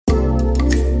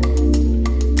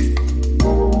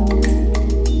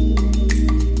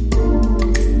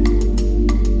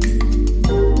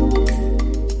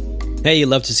Hey, you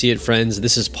love to see it, friends.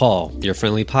 This is Paul, your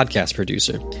friendly podcast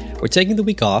producer. We're taking the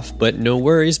week off, but no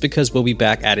worries because we'll be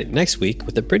back at it next week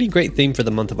with a pretty great theme for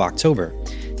the month of October,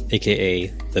 aka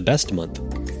the best month.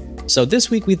 So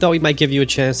this week we thought we might give you a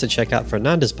chance to check out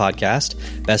Fernanda's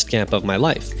podcast, Best Camp of My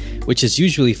Life, which is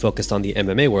usually focused on the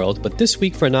MMA world, but this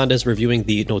week Fernanda's reviewing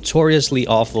the notoriously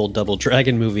awful Double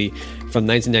Dragon movie from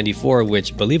 1994,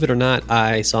 which, believe it or not,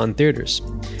 I saw in theaters.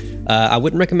 I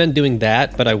wouldn't recommend doing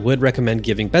that, but I would recommend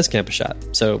giving Best Camp a shot.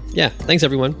 So yeah, thanks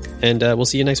everyone, and we'll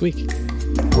see you next week.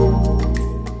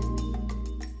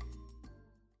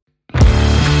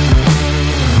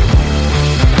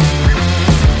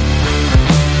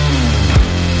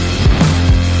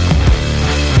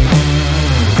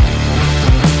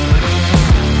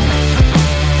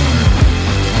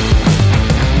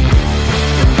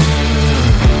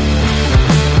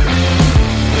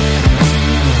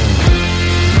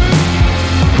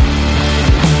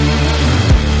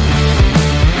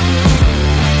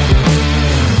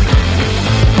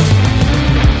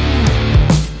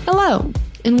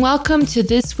 And welcome to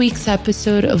this week's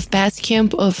episode of Best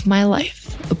Camp of My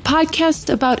Life, a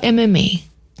podcast about MMA.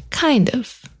 Kind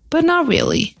of, but not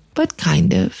really, but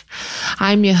kind of.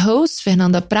 I'm your host,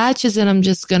 Fernanda Prates, and I'm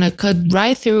just gonna cut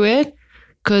right through it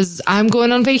because I'm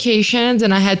going on vacations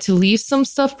and I had to leave some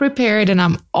stuff prepared and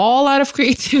I'm all out of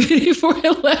creativity for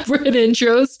elaborate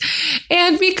intros.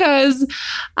 And because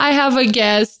I have a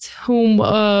guest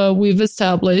whom we've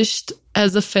established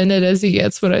as offended as he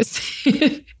gets when I say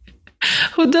it,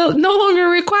 who no longer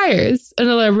requires an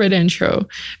elaborate intro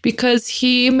because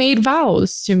he made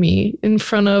vows to me in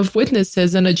front of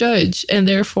witnesses and a judge, and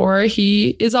therefore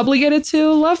he is obligated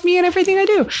to love me and everything I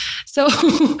do. So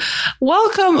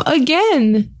welcome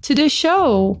again to the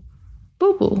show,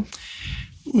 Boo Boo.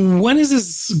 When is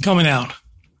this coming out?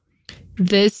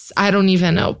 This, I don't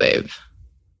even know, babe.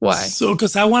 Why? So,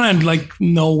 because I want to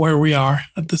know where we are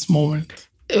at this moment.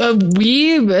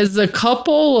 We as a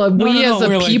couple, we as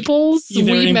a peoples,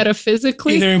 we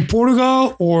metaphysically. Either in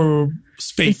Portugal or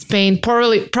Spain. In Spain,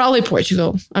 probably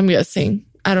Portugal, I'm guessing.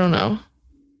 I don't know.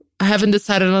 I haven't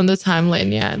decided on the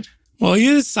timeline yet. Well,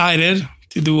 you decided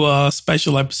to do a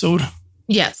special episode.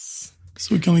 Yes.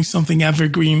 So we can leave something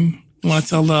evergreen. You want to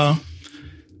tell the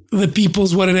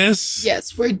peoples what it is?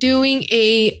 Yes, we're doing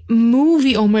a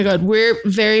movie. Oh my God, we're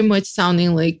very much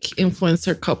sounding like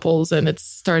influencer couples, and it's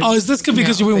starting. Oh, is this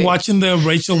because you've been watching the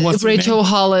Rachel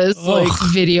Hollis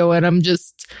video, and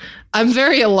I'm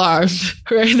very alarmed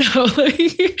right now.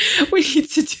 We need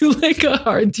to do a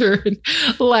hard turn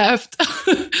left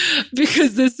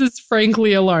because this is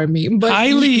frankly alarming. But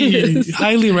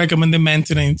highly recommend the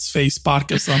Maintenance Phase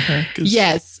podcast on her.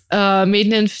 Yes.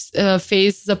 Maintenance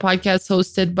Phase is a podcast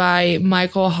hosted by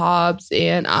Michael Hobbs,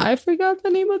 and I forgot the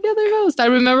name of the other host. I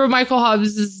remember Michael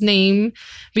Hobbs' name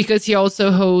because he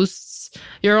also hosts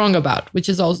You're Wrong About, which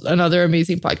is also another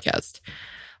amazing podcast.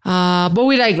 But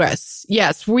we digress.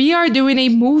 Yes, we are doing a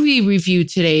movie review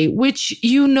today, which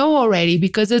you know already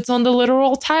because it's on the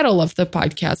literal title of the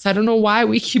podcast. I don't know why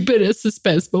we keep it a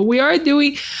suspense, but we are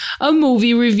doing a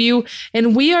movie review,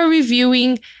 and we are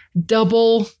reviewing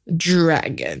Double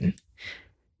Dragon.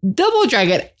 Double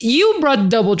Dragon. You brought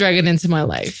Double Dragon into my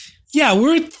life. Yeah,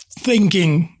 we're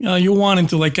thinking you wanted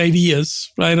to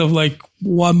ideas, right? Of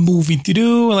what movie to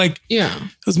do.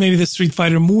 Because maybe the Street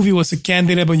Fighter movie was a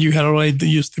candidate, but you had already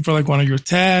used it for one of your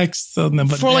texts.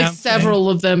 For several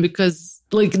of them, because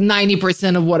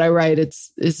 90% of what I write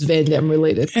is Van Damme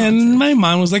related content. And my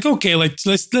mind was okay,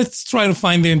 let's try to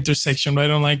find the intersection, right?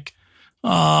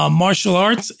 On martial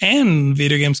arts and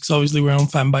video games, because obviously we're on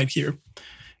Fanbyte here.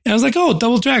 And I was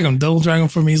Double Dragon. Double Dragon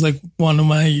for me is one of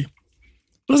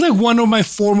my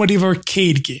formative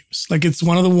arcade games. It's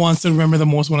one of the ones that I remember the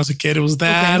most when I was a kid. It was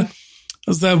that. Okay. It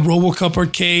was that RoboCop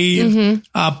arcade.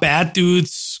 Mm-hmm. Bad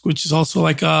Dudes, which is also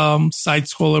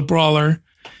side-scroller brawler.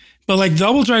 But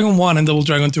Double Dragon 1 and Double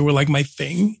Dragon 2 were my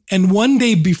thing. And one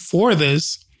day before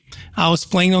this, I was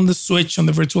playing on the Switch, on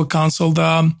the Virtual Console,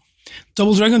 the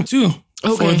Double Dragon 2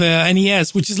 for the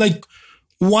NES, which is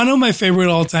one of my favorite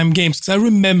all-time games. Because I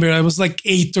remember I was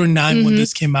 8 or 9 when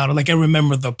this came out. I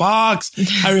remember the box.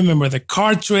 I remember the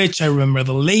cartridge. I remember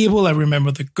the label. I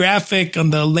remember the graphic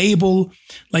on the label,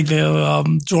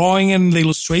 the drawing and the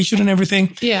illustration and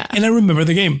everything. Yeah. And I remember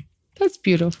the game. That's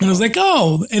beautiful. And I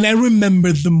was and I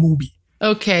remember the movie.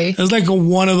 Okay. It was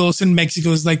one of those in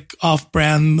Mexico. It's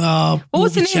off-brand. What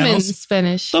was the name channels. In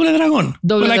Spanish? Doble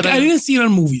Dragon. I didn't see it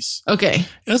on movies. Okay.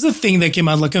 It was a thing that came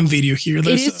out on video here. It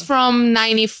is from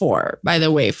 94, by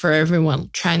the way, for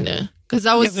everyone trying to Because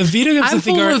I was the video games, I'm I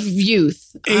think, full are of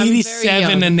youth. I'm very 87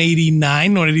 young. and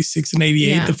 89 or 86 and 88.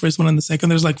 Yeah. The first one and the second,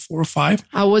 there's like 4 or 5.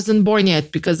 I wasn't born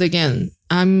yet because again,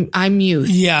 I'm youth.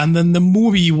 Yeah, and then the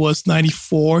movie was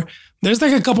 94. There's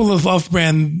like a couple of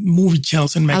off-brand movie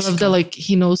channels in Mexico. I love that, like,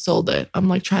 he no-sold it. I'm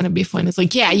like trying to be funny. It's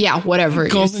like, yeah, whatever.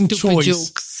 Golden Your stupid Choice,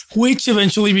 jokes. which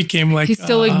eventually became like... He's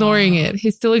still ignoring it.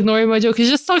 He's still ignoring my joke. He's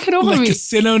just talking over like me. a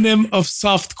synonym of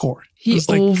softcore. He It was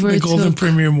like the overtook Golden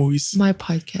Premiere movies. my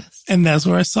podcast. And that's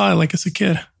where I saw it, like, as a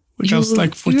kid. Like, I was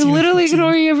like 14. You're literally 15.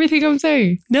 ignoring everything I'm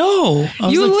saying. No. I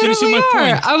was You like finishing literally my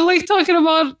are. point. I'm like talking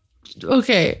about...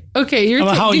 Okay. You're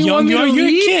About how do you want young me you are. to You're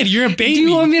a leave? kid. You're a baby. Do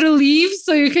you want me to leave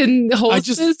so you can host I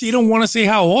just this? didn't want to say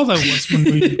how old I was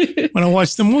when I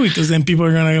watched the movie, because then people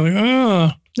are going to be like,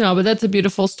 oh, No, but that's a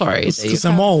beautiful story. because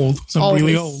I'm old. So I'm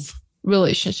really old.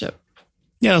 Relationship.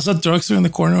 Yeah, there's a drugstore in the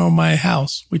corner of my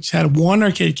house, which had one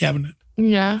arcade cabinet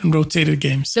Yeah. and rotated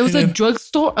games. There was And a then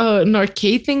drugstore, an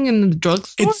arcade thing in the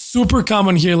drugstore. it's super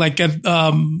common here, like at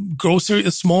grocery,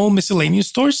 small miscellaneous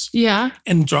stores Yeah.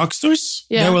 and drugstores.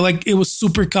 Yeah. They were like, it was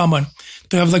super common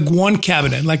to have like one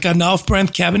cabinet, like an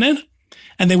off-brand cabinet,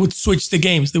 and they would switch the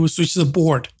games. They would switch the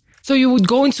board. So you would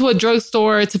go into a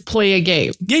drugstore to play a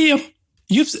game. Yeah.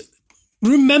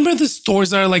 Remember the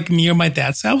stores that are like near my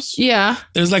dad's house? Yeah.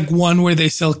 There's like one where they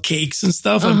sell cakes and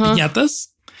stuff and piñatas.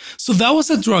 So that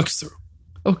was a drugstore.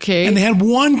 Okay. And they had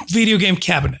one video game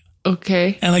cabinet.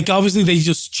 Okay. And like, obviously they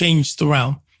just changed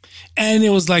around. And it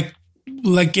was like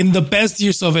in the best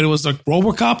years of it, it was like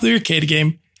RoboCop, the arcade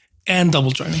game, and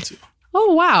Double Dragon 2.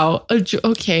 Oh, wow.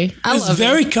 Okay. I It's love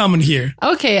very it. common here.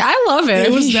 Okay. I love it.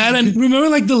 It was that. And remember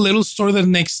like the little store that's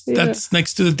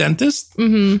next to the dentist?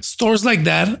 Mm-hmm. Stores like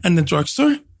that and the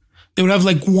drugstore, they would have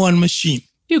like one machine.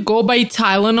 You go buy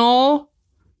Tylenol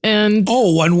and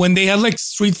Oh, and when they had like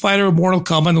Street Fighter or Mortal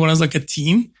Kombat when I was like a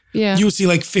teen, yeah, you would see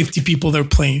like 50 people there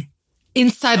playing.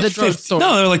 inside the 50. drugstore.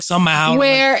 No, they're like somehow.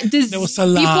 Where there was a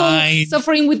line. people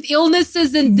suffering with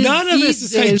illnesses and diseases. None of this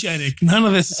is hygienic. None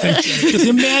of this is hygienic. Because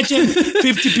imagine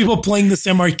 50 people playing the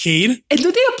same arcade. And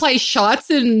do they apply shots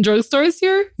in drugstores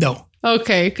here? No.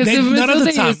 Okay, because None of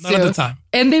the time. None of the time.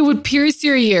 And they would pierce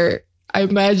your ear. I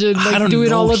imagine I like don't doing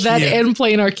know all of that here. and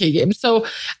playing arcade games. So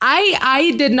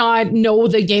I did not know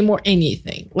the game or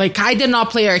anything. Like I did not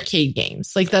play arcade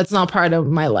games. Like that's not part of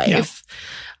my life.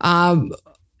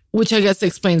 Which I guess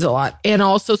explains a lot. And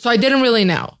also, so I didn't really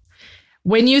know.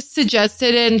 When you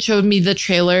suggested it and showed me the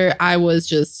trailer, I was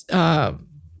just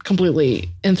completely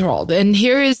enthralled. And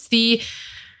here is the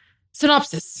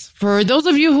synopsis. For those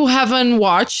of you who haven't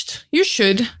watched, you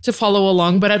should to follow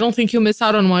along, but I don't think you'll miss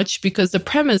out on much because the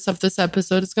premise of this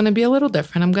episode is going to be a little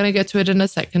different. I'm going to get to it in a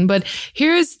second, but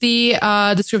here's the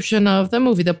description of the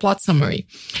movie, the plot summary.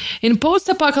 In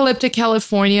post-apocalyptic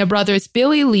California, brothers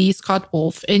Billy Lee, Scott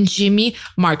Wolf, and Jimmy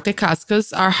Mark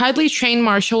Dacascos are highly trained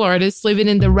martial artists living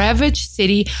in the ravaged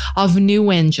city of New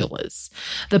Angeles.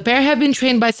 The pair have been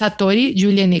trained by Satori,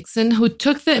 Julia Nixon, who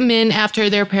took them in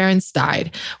after their parents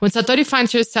died. When Satori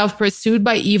finds herself pursued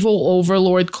by evil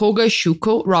overlord Koga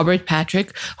Shuko, Robert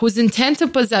Patrick, who's intent on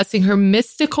possessing her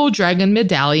mystical dragon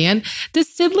medallion, the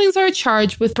siblings are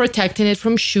charged with protecting it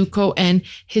from Shuko and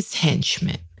his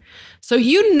henchmen. So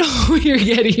you know what you're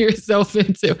getting yourself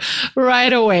into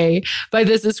right away by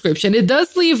this description. It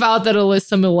does leave out that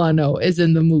Alyssa Milano is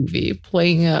in the movie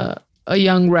playing a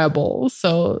young rebel.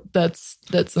 So that's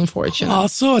unfortunate.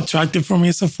 Also attractive for me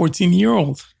as a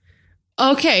 14-year-old.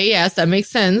 Okay, yes, that makes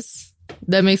sense.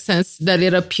 That makes sense that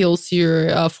it appeals to your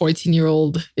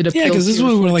 14-year-old. It appeals Yeah, because this to is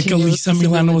your where like 14-year-old Alyssa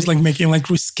Milano was like making like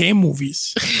risque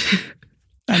movies.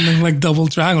 And then like Double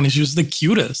Dragon is just the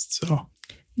cutest. So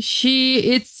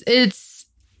it's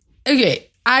okay.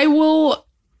 I will.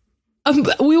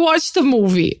 We watched the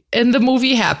movie and the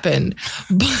movie happened,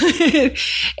 but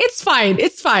it's fine.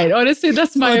 It's fine. Honestly,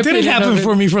 that's my it didn't opinion happen of it.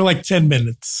 for me for like 10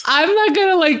 minutes. I'm not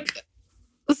gonna like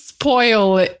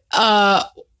spoil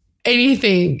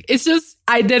anything. It's just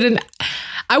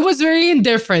I was very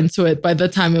indifferent to it by the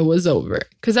time it was over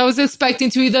because I was expecting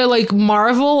to either like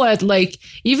marvel at like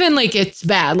even like it's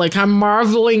bad, like I'm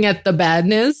marveling at the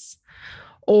badness,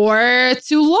 or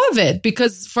to love it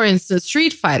because, for instance,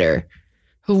 Street Fighter,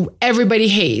 who everybody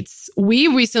hates, we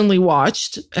recently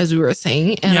watched, as we were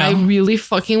saying, and I really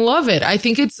fucking love it. I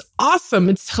think it's awesome.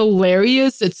 It's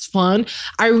hilarious. It's fun.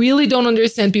 I really don't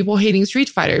understand people hating Street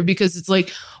Fighter because it's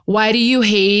like, why do you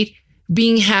hate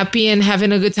being happy and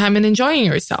having a good time and enjoying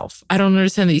yourself? I don't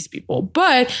understand these people.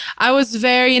 But I was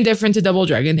very indifferent to Double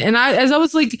Dragon. And as I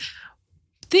was like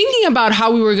thinking about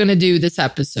how we were going to do this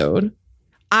episode,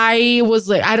 I was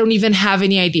like, I don't even have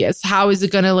any ideas. How is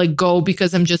it going to like go?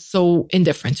 Because I'm just so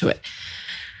indifferent to it.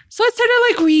 So I started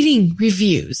like reading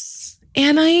reviews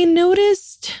And I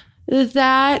noticed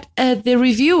that the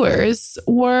reviewers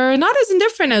were not as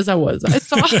indifferent as I was. I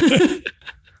saw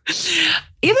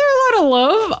either a lot of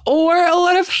love or a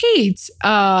lot of hate.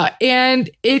 And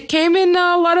it came in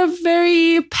a lot of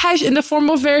in the form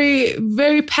of very,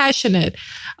 very passionate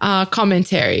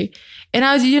commentary. And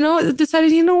I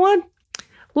decided, you know what?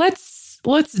 Let's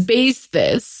base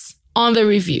this on the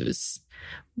reviews.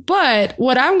 But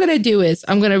what I'm going to do is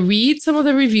I'm going to read some of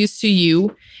the reviews to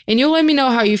you, and you'll let me know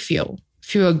how you feel.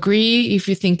 If you agree, if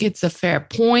you think it's a fair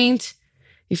point,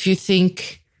 if you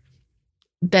think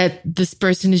that this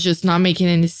person is just not making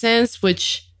any sense,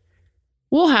 which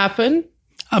will happen.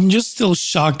 I'm just still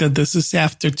shocked that this is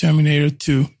after Terminator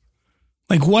 2.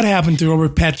 Like, what happened to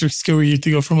Robert Patrick's career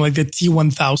to go from like the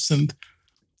T-1000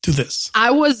 to this?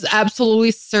 I was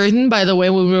absolutely certain, by the way,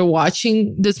 when we were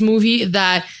watching this movie,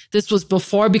 that this was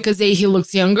before, because A, he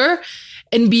looks younger,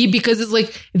 and B, because it's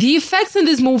like the effects in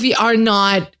this movie are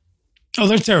not... Oh,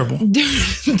 they're terrible.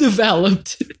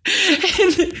 Developed.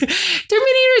 And Terminator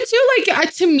 2,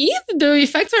 like, to me, the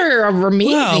effects are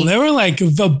amazing. Well, they were like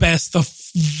the best of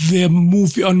the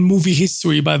movie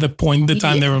history by the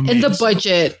time they were made. And the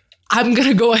budget, I'm going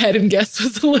to go ahead and guess,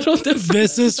 was a little different.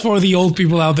 This is for the old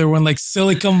people out there when like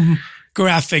Silicon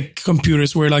graphic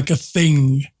computers were like a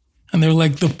thing. And they were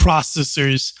like the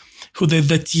processors who did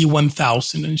the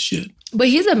T-1000 and shit. But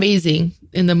he's amazing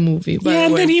in the movie. Yeah,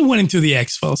 and then he went into the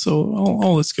X-Files, so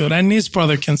all is good. And his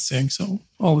brother can sing, so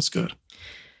all is good.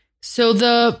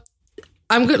 So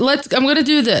I'm going to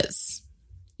do this.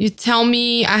 You tell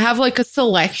me, I have like a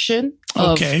selection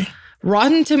of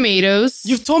Rotten Tomatoes.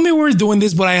 You've told me we're doing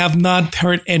this, but I have not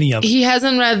heard any of it. He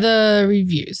hasn't read the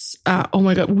reviews. Oh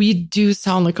my God. We do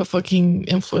sound like a fucking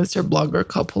influencer blogger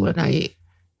couple, and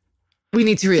we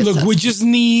need to reassess. Look, we just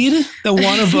need that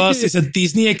one of us is a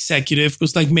Disney executive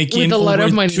who's like making a lot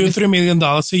of money. $2-3 million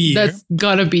a year. That's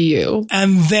gotta be you.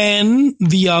 And then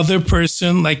the other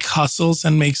person like hustles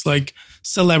and makes like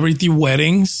celebrity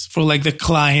weddings for like the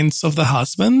clients of the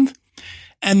husband,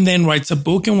 and then writes a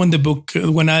book. And when an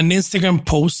Instagram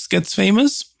post gets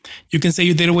famous, you can say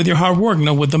you did it with your hard work,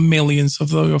 not with the millions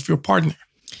of your partner.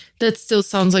 That still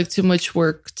sounds like too much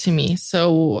work to me.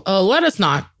 So let us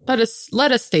not. Let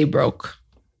us stay broke.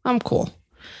 I'm cool.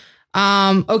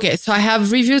 Okay, so I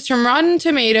have reviews from Rotten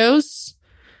Tomatoes,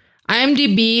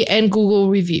 IMDb, and Google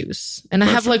reviews. And I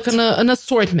have like an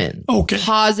assortment. Okay.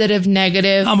 Positive,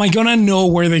 negative. Am I gonna know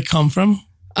where they come from?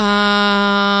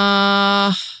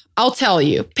 I'll tell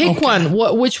you. Pick one.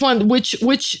 Which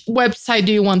website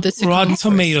do you want this to Rotten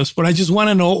Tomatoes, but I just want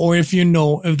to know, or if you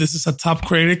know, if this is a top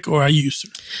critic or a user.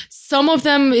 Some of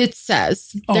them it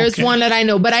says. There's one that I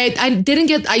know, but I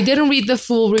didn't read the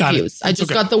full reviews. I just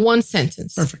got the one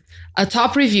sentence. Perfect. A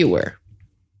top reviewer,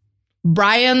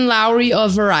 Brian Lowry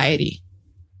of Variety.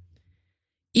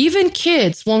 Even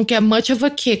kids won't get much of a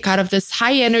kick out of this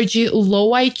high energy,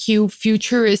 low IQ,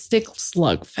 futuristic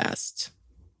slugfest.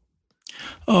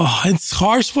 Oh, it's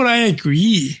harsh, but I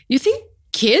agree. You think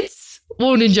kids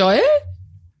won't enjoy it?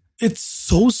 It's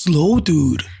so slow,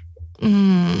 dude.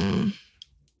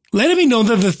 Let me know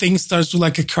that the thing starts with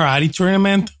like a karate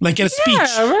tournament, like a speech,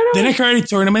 right, then a karate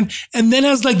tournament, and then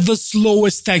has like the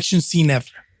slowest action scene ever.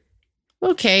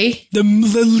 Okay. The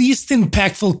least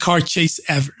impactful car chase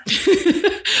ever.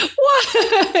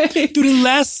 Why? Dude, it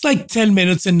lasts like 10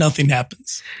 minutes and nothing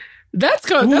happens.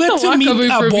 That's a lot to meet coming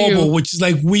from Abobo, you. which is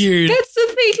like weird. That's the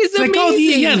thing. He's like,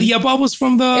 amazing. the Abobo's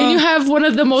from the... And you have one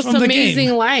of the most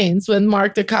amazing lines when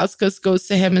Mark Dacascos goes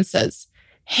to him and says,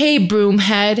 "Hey,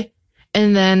 broomhead."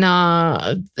 And then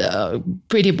the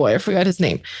pretty boy, I forgot his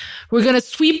name. "We're going to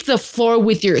sweep the floor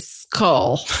with your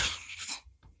skull."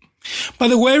 By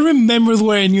the way, I remembered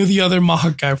where I knew the other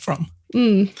Mohawk guy from.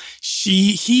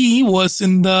 He was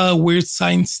in the Weird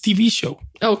Science TV show.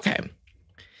 Okay.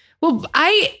 Well,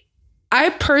 I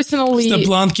personally... It's the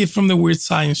blonde kid from the Weird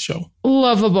Science show.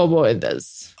 Love Abobo in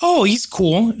this. Oh, he's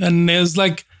cool. And there's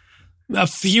like a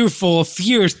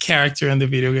fierce character in the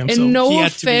video game. And so no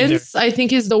offense, I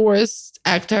think he's the worst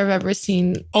actor I've ever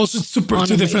seen. Also, it's two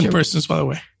different persons, by the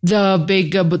way. The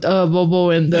big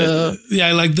Abobo and the...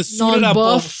 like the suited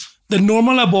Abobo. The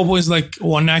normal Abobo is like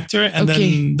one actor, and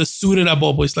then the suited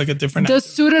Abobo is like a different actor. The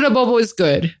suited Abobo is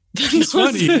good. It's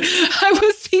funny. I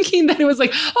was thinking that it was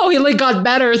like, oh, he like got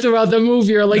better throughout the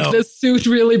movie, or like the suit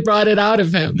really brought it out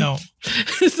of him. No.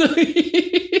 So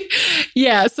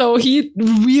he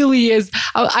really is.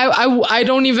 I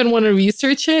don't even want to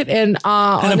research it. And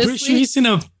honestly, I'm pretty sure he's in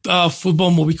a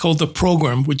football movie called The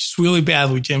Program, which is really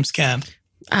bad with James Caan.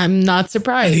 I'm not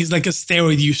surprised. And he's like a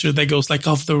steroid user that goes like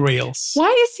off the rails.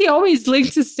 Why is he always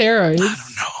linked to steroids? I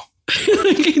don't know.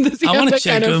 Does he I have want to that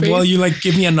check. kind of face? Well, you like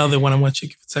give me another one. I want to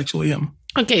check if it's actually him.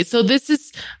 Okay, so this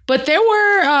is, but there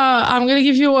were, I'm going to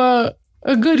give you a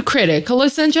good critic, a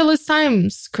Los Angeles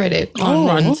Times critic on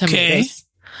Rotten Tomatoes.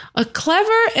 A clever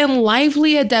and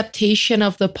lively adaptation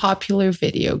of the popular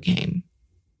video game.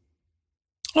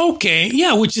 Okay,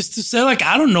 yeah, which is to say, like,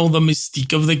 I don't know the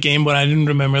mystique of the game, but I didn't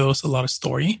remember there was a lot of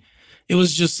story. It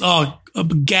was just, a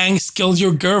gang killed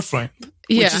your girlfriend,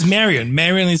 which is Marion.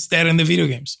 Marion is dead in the video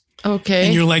games. Okay.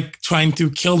 And you're like trying to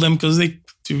kill them because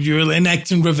you're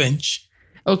enacting revenge.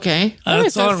 Okay.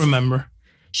 That's all I remember.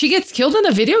 She gets killed in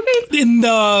a video game? In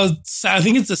I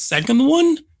think it's the second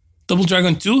one, Double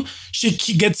Dragon 2,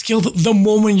 she gets killed the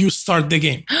moment you start the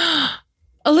game.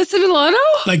 Alyssa Milano?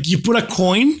 Like you put a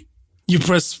coin, you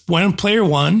press player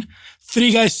 1,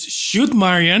 3 guys shoot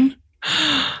Marion,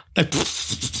 like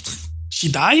she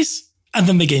dies, and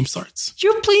then the game starts.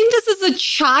 You're playing this as a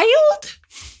child?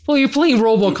 Well, you're playing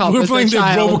RoboCop. We're playing the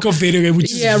RoboCop video game,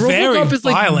 which is very RoboCop is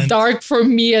violent. Like dark for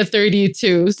me at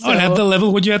 32. So. Oh, it had the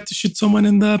level where you have to shoot someone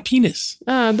in the penis.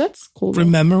 That's cool.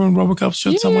 Remember when RoboCop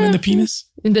shot someone in the penis?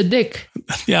 In the dick.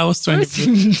 Yeah, I was trying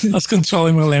to. I was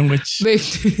controlling my language. Babe,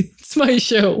 it's my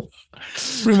show.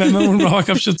 Remember when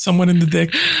RoboCop shot someone in the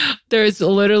dick? There's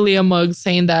literally a mug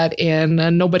saying that, and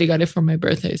nobody got it for my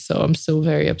birthday, so I'm still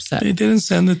very upset. They didn't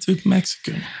send it to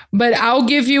Mexico. But I'll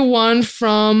give you one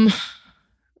from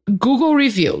Google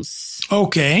Reviews.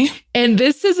 Okay. And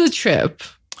this is a trip.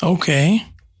 Okay.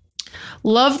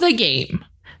 Love the game.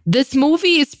 This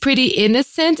movie is pretty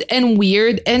innocent and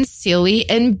weird and silly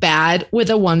and bad with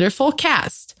a wonderful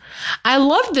cast. I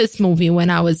loved this movie when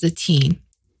I was a teen.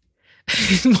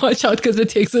 Watch out because it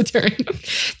takes a turn.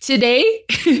 Today,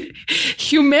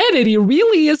 humanity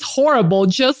really is horrible,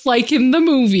 just like in the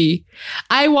movie.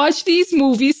 I watch these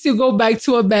movies to go back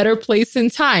to a better place in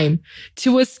time,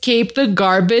 to escape the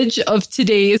garbage of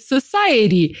today's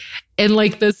society. And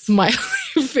like the smiley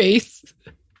face.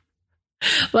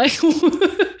 Like,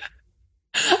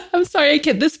 I'm sorry, I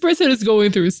can't. This person is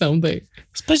going through something.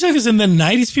 Especially because in the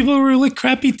 90s, people were really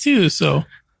crappy too, so...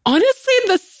 Honestly,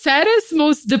 the saddest,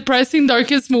 most depressing,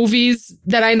 darkest movies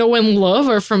that I know and love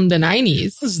are from the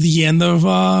 90s. It was the end of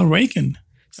Reagan.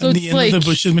 So and it's the end of the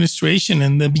Bush administration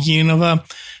and the beginning of a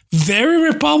very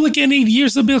Republican 8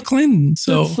 years of Bill Clinton.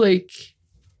 So it's like,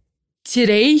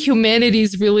 today, humanity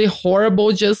is really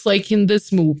horrible, just like in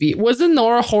this movie. It wasn't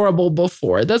more horrible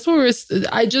before. That's what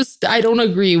I don't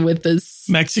agree with this.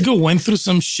 Mexico went through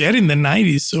some shit in the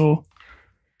 90s, so...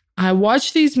 I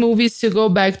watch these movies to go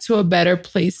back to a better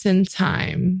place in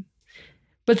time.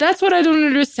 But that's what I don't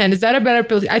understand. Is that a better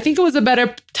place? I think it was a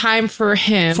better time for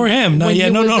him. For him. No, yeah,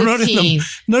 not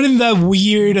in that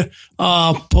weird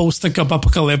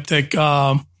post-apocalyptic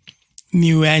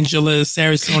New Angeles,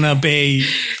 Arizona Bay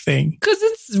thing. Because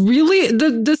it's really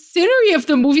the scenery of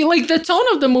the movie, like the tone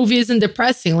of the movie isn't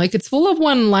depressing. Like it's full of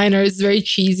one-liners, very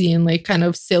cheesy and like kind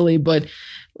of silly, but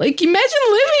like, imagine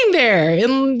living there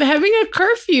and having a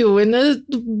curfew in a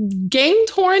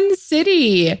gang-torn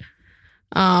city.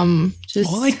 All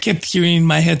I kept hearing in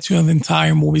my head throughout the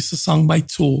entire movie is a song by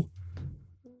Tool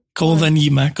called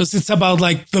Anima, because it's about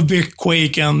like the big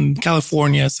quake and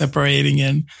California separating,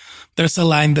 and there's a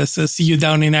line that says, "See you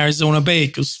down in Arizona Bay,"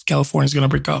 because California's gonna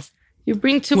break off. You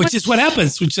bring too much. Which is what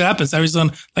happens.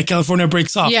 Arizona, like California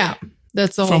breaks off. Yeah,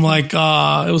 that's all. From like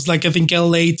it was like I think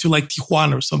LA to like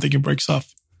Tijuana or something. It breaks off.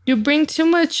 You bring too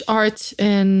much art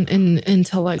and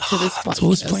intellect to this podcast.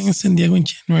 Tool is playing in San Diego in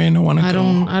January. I don't want to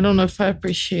go. I don't know if I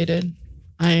appreciate it.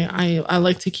 I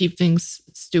like to keep things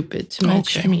stupid to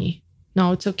match me.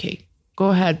 No, it's okay.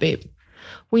 Go ahead, babe.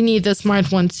 We need the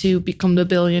smart one to become the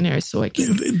billionaire so I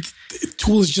can...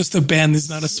 Tool is just a band.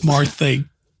 It's not a smart thing.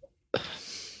 But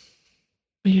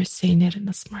you're saying it in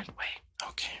a smart way.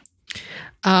 Okay.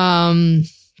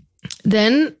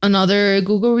 Then another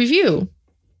Google review.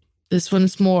 This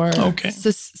one's more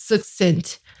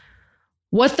succinct.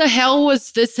 What the hell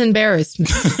was this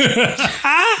embarrassment?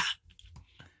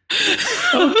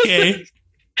 Okay.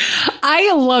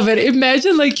 I love it.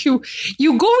 Imagine like you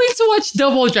going to watch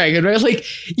Double Dragon, right? Like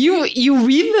you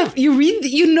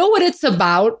know what it's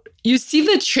about. You see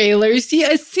the trailer, you see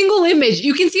a single image,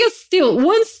 you can see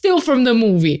one still from the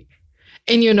movie,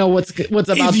 and you know what's about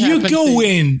to happen. If you go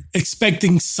in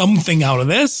expecting something out of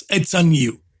this, it's on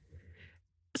you.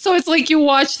 So it's like you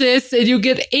watch this and you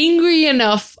get angry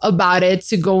enough about it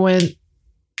to go and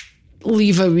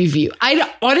leave a review. I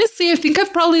think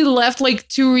I've probably left like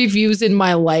 2 reviews in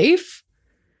my life.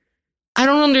 I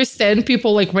don't understand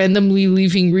people like randomly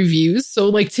leaving reviews. So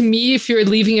like to me, if you're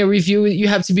leaving a review, you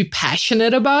have to be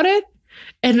passionate about it.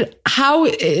 And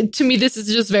to me, this is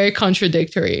just very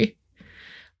contradictory.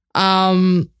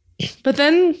 But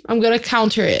then I'm going to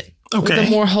counter it with a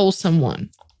more wholesome one.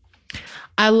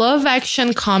 I love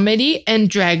action comedy, and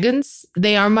dragons,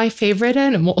 they are my favorite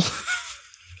animal.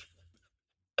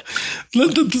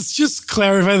 Let's just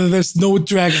clarify that there's no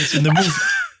dragons in the movie.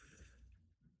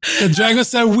 The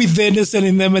dragons are within us and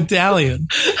in the medallion.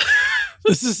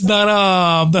 This is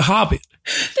not The Hobbit.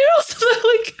 They're also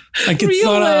like it's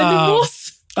real not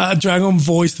animals. A dragon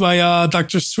voiced by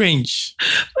Doctor Strange.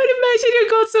 But imagine you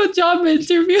go to a job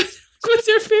interview. What's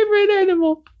your favorite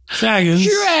animal? Dragons.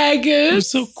 Dragons. They're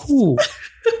so cool.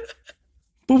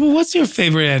 But what's your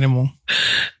favorite animal?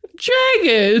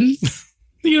 Dragons.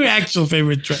 Your actual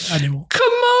favorite animal?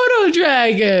 Komodo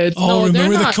dragons. Oh, no,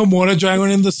 remember the not. Komodo dragon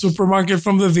in the supermarket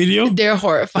from the video? They're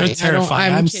horrifying. They're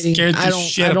terrifying. I'm kidding. scared to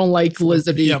shit. I don't like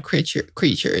lizardy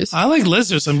creatures. I like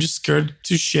lizards. I'm just scared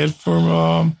to shit from...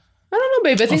 I don't know,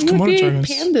 babe. I think it would be dragons.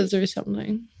 pandas or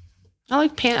something. I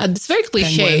like pandas. It's very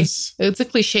cliche. Penguins. It's a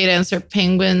cliche to answer.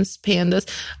 Penguins, pandas.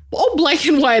 All black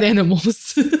and white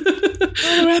animals.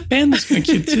 Oh, rat pandas kind of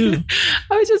cute too.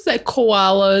 I would just say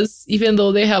koalas, even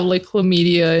though they have like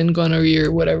chlamydia and gonorrhea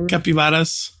or whatever.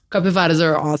 Capybaras. Capybaras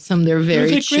are awesome. They're very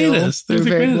They're the chill. greatest. They're the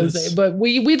very greatest. blasé. But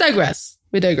we digress.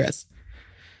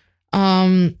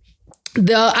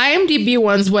 The IMDb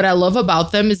ones, what I love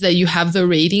about them is that you have the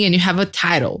rating and you have a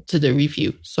title to the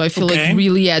review. So I feel like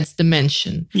really adds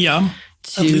dimension. Yeah.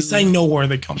 At least I know where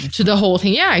they're coming to the whole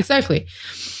thing. Yeah, exactly.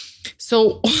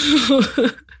 So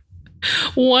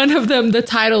one of them, the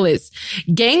title is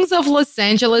Gangs of Los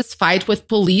Angeles Fight with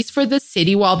Police for the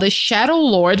City While the Shadow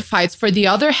Lord Fights for the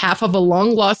Other Half of a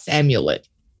Long Lost Amulet.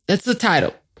 That's the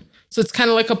title. So it's kind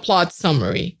of like a plot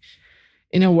summary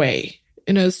in a way,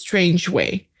 in a strange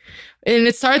way. And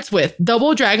it starts with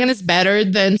Double Dragon is better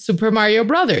than Super Mario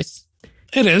Brothers.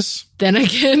 It is. Then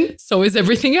again, so is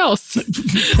everything else.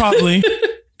 Probably.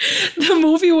 The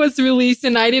movie was released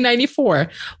in 1994.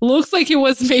 Looks like it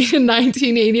was made in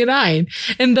 1989.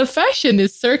 And the fashion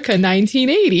is circa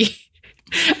 1980.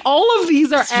 All of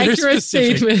these are accurate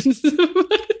statements.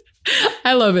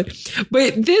 I love it.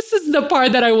 But this is the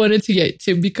part that I wanted to get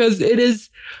to because it is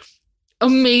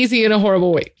amazing in a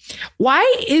horrible way. Why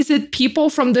is it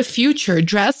people from the future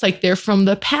dress like they're from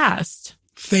the past?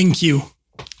 Thank you.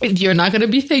 You're not going to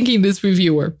be thanking this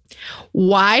reviewer.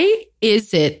 Why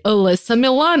is it Alyssa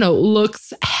Milano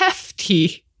looks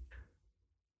hefty?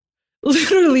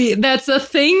 Literally, that's a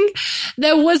thing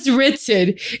that was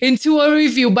written into a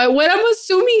review by what I'm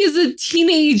assuming is a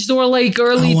teenage or like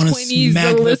early 20s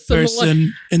smack Alyssa that person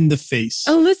Milano. in the face.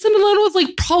 Alyssa Milano was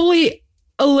like probably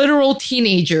a literal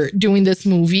teenager doing this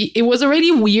movie. It was already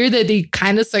weird that they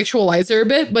kind of sexualized her a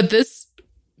bit, but this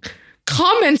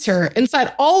commenter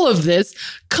inside all of this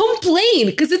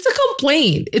complained because it's a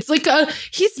complaint. It's like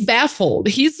he's baffled.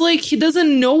 He's like, he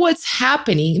doesn't know what's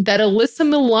happening that Alyssa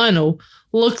Milano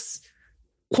looks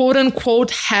quote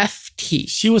unquote hefty.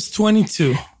 She was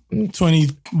 22,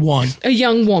 21. A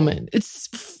young woman.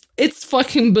 It's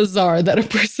fucking bizarre that a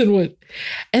person would.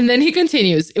 And then he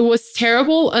continues, it was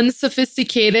terrible,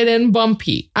 unsophisticated, and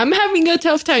bumpy. I'm having a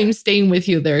tough time staying with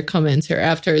you there, commenter,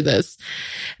 after this.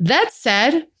 That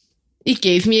said, it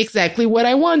gave me exactly what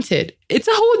I wanted. It's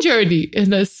a whole journey in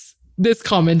this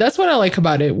comment. That's what I like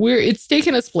about it. It's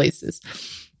taking us places.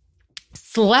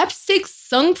 Slapstick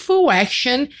sung fu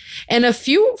action and a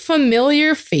few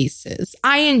familiar faces.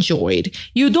 I enjoyed.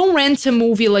 You don't rent a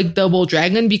movie like Double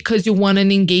Dragon because you want an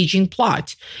engaging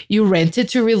plot. You rent it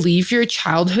to relieve your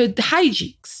childhood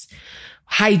hijinks.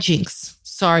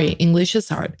 Sorry, English is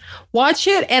hard. Watch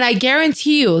it and I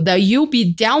guarantee you that you'll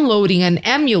be downloading an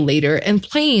emulator and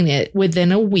playing it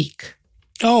within a week.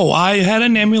 Oh, I had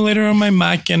an emulator on my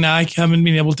Mac and I haven't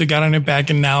been able to get on it back,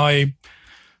 and now I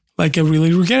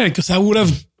really regret it because I would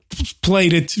have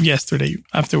played it yesterday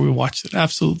after we watched it.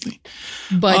 Absolutely.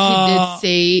 But he did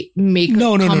say, make a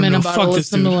comment about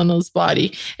Alyssa Milano's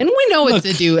body. And we know it's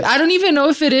a dude. I don't even know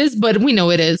if it is, but we know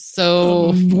it is.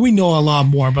 So we know a lot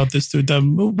more about this dude.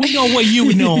 We know what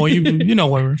you know. You know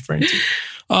what we're referring to.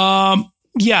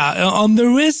 Yeah, on the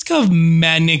risk of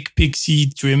manic pixie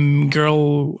dream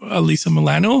girl Alyssa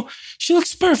Milano, she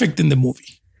looks perfect in the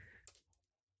movie.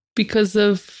 Because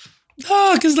of...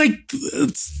 Oh, because like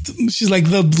she's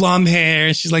like the blonde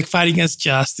hair, she's like fighting against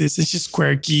justice, and she's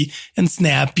quirky and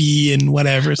snappy and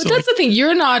whatever. But so that's the thing.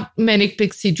 You're not manic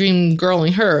pixie dream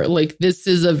girling her. Like, this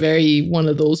is a very one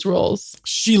of those roles.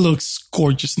 She looks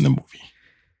gorgeous in the movie.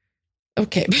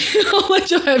 Okay, I'll let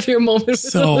you have your moment.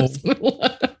 So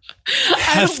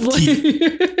hefty.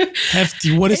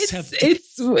 What is hefty?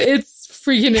 It's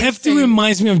freaking hefty. insane.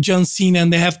 Reminds me of John Cena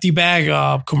and the Hefty Bag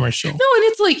commercial. No, and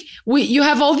it's like you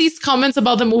have all these comments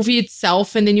about the movie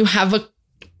itself, and then you have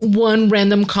one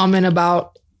random comment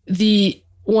about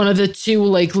one of the two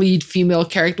like lead female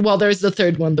characters. Well, there's the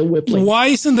third one, the Whipling. Why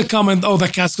isn't the comment, oh,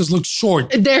 that Cascos looks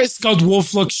short? Scott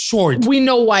Wolf looks short. We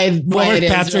know why Robert it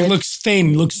is, Patrick right? looks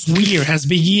thin, looks weird, has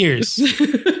big ears.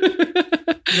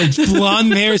 The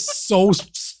blonde hair is so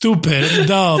stupid and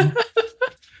dumb.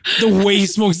 The way he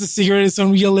smokes the cigarette is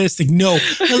unrealistic. No.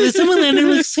 Alyssa Milano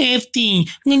looks hefty.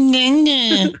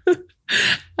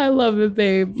 I love it,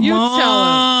 babe. You Mom,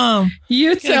 tell him.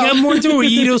 You tell I got him. more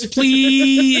Doritos,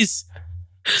 please.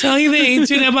 Telling the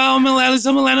internet about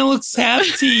Alyssa Milano looks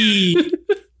hefty.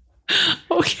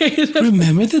 Okay.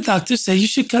 Remember the doctor said you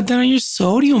should cut down on your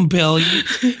sodium bill.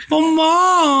 But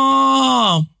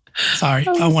Mom. Sorry,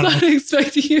 I was not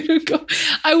expecting you to go.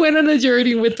 I went on a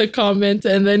journey with the comment,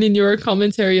 and then in your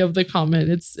commentary of the comment,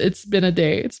 it's been a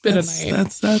day. It's been a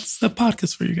night. That's the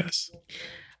podcast for you guys.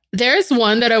 There's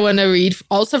one that I want to read,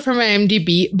 also from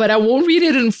IMDb, but I won't read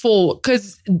it in full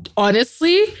because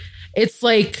honestly, it's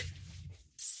like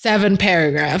 7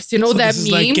 paragraphs. You know, so that this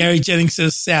is meme? Like Gary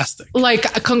Jennings-tastic.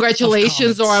 Like,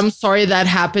 congratulations, or I'm sorry that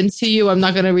happened to you. I'm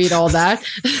not going to read all that.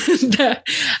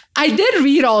 I did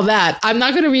read all that. I'm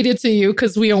not going to read it to you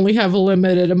because we only have a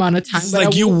limited amount of time. It's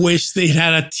like you wish they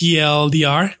had a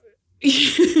TLDR.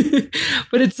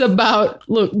 But it's about,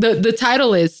 look, the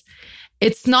title is,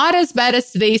 "It's not as bad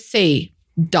as they say, ...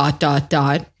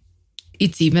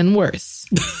 It's even worse."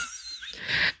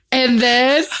 And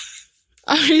then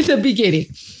I'll read the beginning.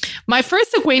 "My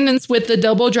first acquaintance with the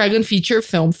Double Dragon feature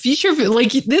film,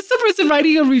 like this is a person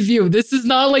writing a review. This is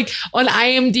not like on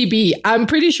IMDb. I'm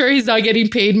pretty sure he's not getting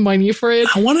paid money for it.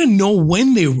 I want to know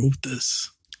when they wrote this.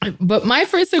 But my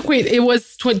first acquaintance, it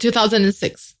was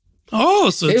 2006. Oh,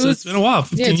 so it's been a while.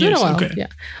 15 it's years. Been a while. Okay. Yeah.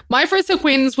 My first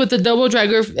acquaintance with the Double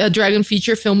Dragon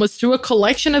feature film was through a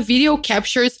collection of video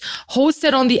captures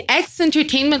hosted on the X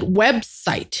Entertainment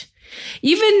website.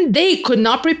 Even they could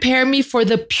not prepare me for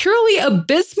the purely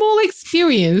abysmal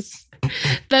experience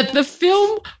that the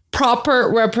film proper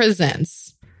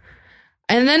represents."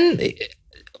 And then,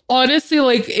 honestly,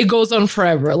 like, it goes on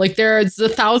forever. Like, there's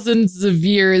thousands of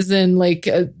years and like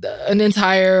an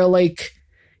entire like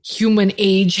human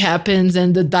age happens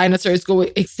and the dinosaurs go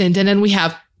extinct. And then we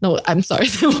have, no, I'm sorry,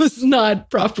 that was not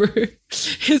proper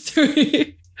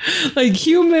history. Like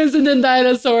humans and then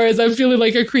dinosaurs. I'm feeling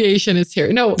like a creationist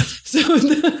here. No. So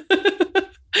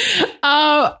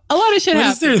a lot of shit happened.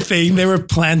 What is their thing? They were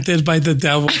planted by the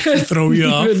devil to throw you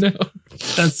off. No.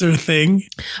 That's their thing.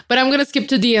 But I'm going to skip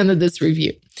to the end of this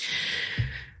review.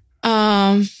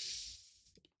 Even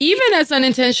as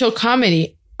unintentional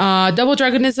comedy, Double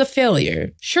Dragon is a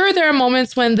failure. Sure, there are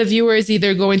moments when the viewer is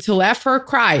either going to laugh or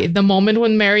cry. The moment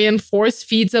when Marion force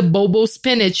feeds a Bobo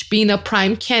spinach being a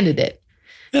prime candidate.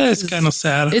 Yeah, it's kind of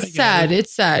sad. It's sad.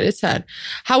 It's sad.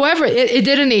 However, it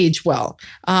didn't age well.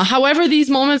 However, these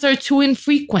moments are too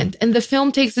infrequent, and the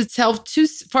film takes itself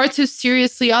far too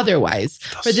seriously otherwise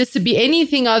for this to be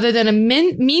anything other than a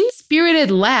mean-spirited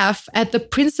laugh at the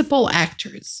principal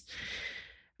actors.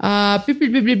 Beep,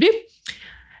 beep, beep, beep, beep.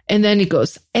 And then it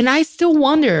goes, "And I still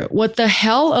wonder what the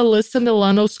hell Alyssa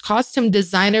Milano's costume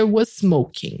designer was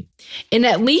smoking. In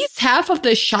at least half of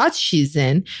the shots she's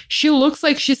in, she looks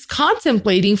like she's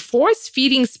contemplating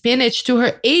force-feeding spinach to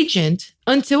her agent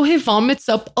until he vomits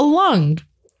up a lung.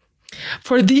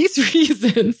 For these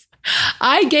reasons,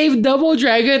 I gave Double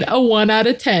Dragon a 1 out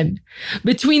of 10.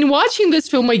 Between watching this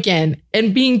film again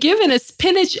and being given a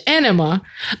spinach enema,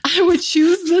 I would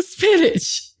choose the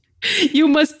spinach. You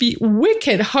must be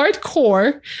wicked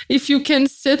hardcore if you can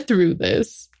sit through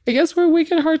this." I guess we're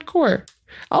wicked hardcore.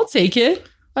 I'll take it.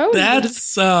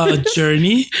 That's a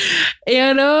journey.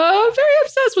 And very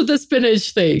obsessed with the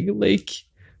spinach thing. Like,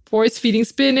 force feeding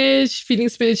spinach to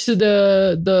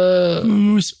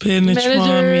the spinach manager,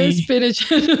 mommy. Spinach,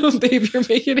 baby, you're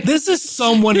making it. This is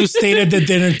someone who stayed at the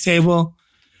dinner table,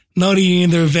 not eating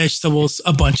their vegetables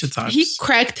a bunch of times. He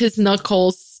cracked his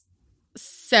knuckles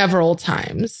several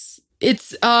times.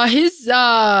 It's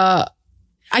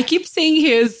I keep saying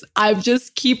his. I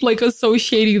just keep like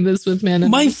associating this with men.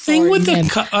 My thing with the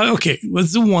okay,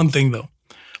 let's do one thing though.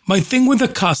 My thing with the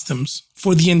costumes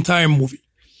for the entire movie.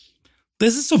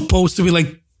 This is supposed to be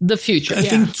like the future. I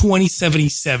think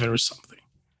 2077 or something.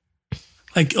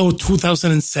 Like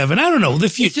 2007. I don't know, the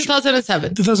future. It's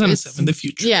 2007. 2007, the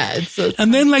future. Yeah,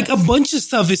 and then like a bunch of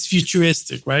stuff is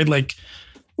futuristic, right? Like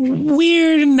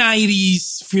weird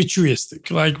 90s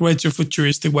futuristic, like retro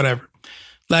futuristic, whatever.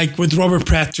 Like with Robert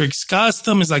Patrick's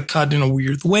costume is like cut in a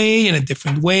weird way, in a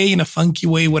different way, in a funky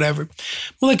way, whatever.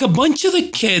 But like a bunch of the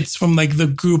kids from like the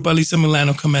group Alyssa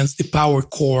Milano commands, the Power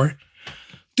Core,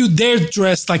 dude, they're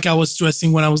dressed like I was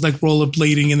dressing when I was like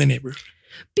rollerblading in the neighborhood.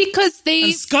 Because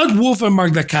And Scott Wolf and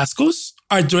Mark Dacascos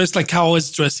are dressed like how I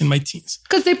was dressed in my teens.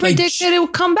 Because they predicted it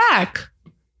would come back.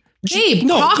 Babe,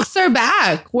 No, Crocs are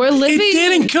back. We're living. It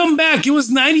didn't come back. It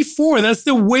was 94. That's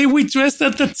the way we dressed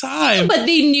at the time. But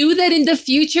they knew that in the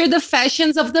future, the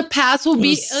fashions of the past will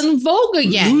be in vogue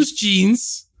again. Loose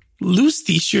jeans, loose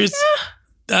t-shirts,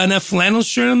 and a flannel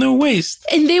shirt on their waist.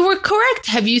 And they were correct.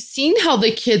 Have you seen how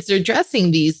the kids are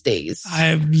dressing these days? I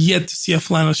have yet to see a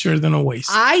flannel shirt on a waist.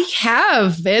 I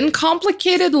have. And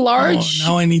complicated, large,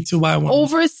 now I need to buy one.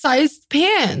 oversized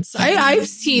pants. I've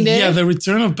seen it. Yeah, the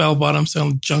return of bell bottoms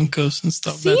and Junkos and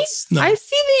stuff. See? I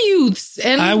see the youths.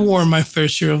 And I wore my fair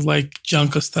share of like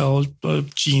Junko style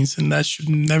jeans, and that should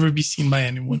never be seen by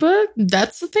anyone. But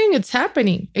that's the thing. It's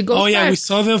happening. It goes back. We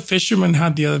saw the fisherman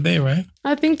hat the other day, right?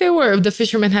 I think they were. The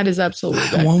fisherman hat is absolutely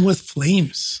The back. one with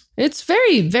flames. It's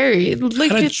very, very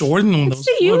like I had a Jordan one. it's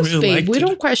the youth, really babe. liked We it.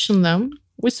 don't question them.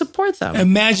 We support them.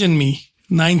 Imagine me,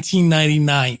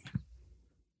 1999,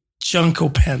 Junko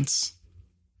pants,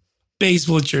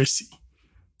 baseball jersey,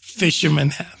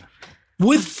 fisherman hat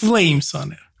with flames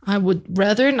on it. I would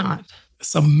rather not.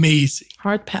 It's amazing.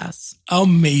 Hard pass.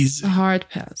 Amazing. A hard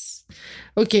pass.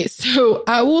 Okay, so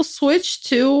I will switch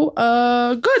to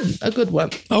a good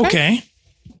one. Okay.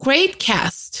 Great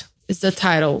cast is the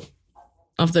title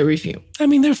of the review. I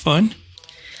mean, they're fun.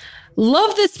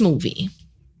 Love this movie.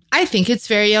 I think it's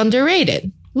very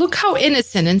underrated. Look how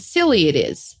innocent and silly it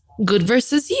is. Good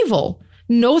versus evil.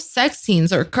 No sex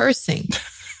scenes or cursing.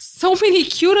 So many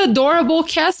cute, adorable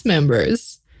cast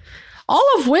members. All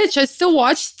of which I still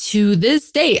watch to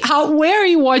this day. Where are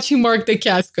you watching Mark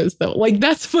Dacascos, though? Like,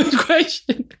 that's my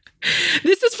question.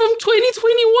 This is from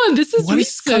 2021. This is What is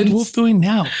recent. Scott Wolf doing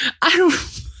now? I don't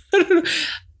know.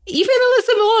 Even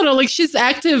Alyssa Milano, like, she's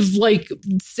active, like,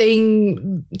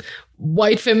 saying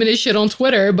white feminist shit on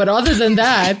Twitter. But other than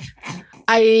that,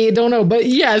 I don't know. But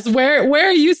yes, where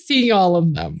are you seeing all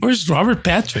of them? Where's Robert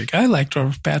Patrick? I liked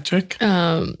Robert Patrick.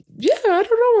 Yeah, I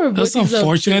don't know. That's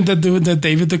unfortunate that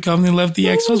David Duchovny left the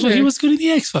X-Files, but he was good in the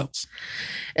X-Files.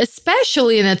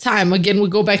 Especially in a time, again, we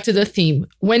go back to the theme,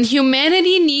 when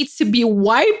humanity needs to be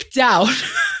wiped out.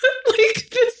 Like,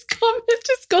 this comment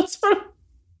just goes from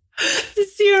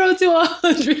 0 to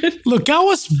 100. Look, I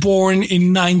was born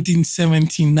in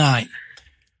 1979.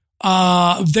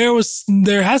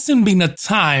 There hasn't been a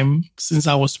time since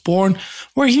I was born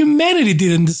where humanity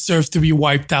didn't deserve to be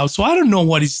wiped out. So I don't know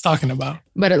what he's talking about.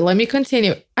 But let me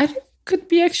continue. I think it could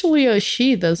be actually a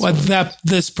she, this What one.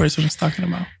 this person is talking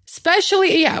about.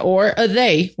 Especially, or a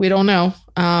they. We don't know.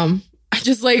 I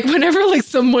just like whenever like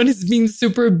someone is being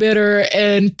super bitter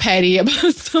and petty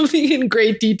about something in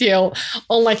great detail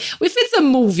online. If it's a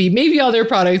movie, maybe other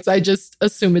products, I just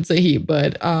assume it's a he,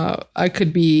 but I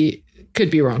could be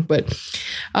wrong. But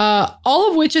all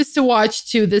of which is to watch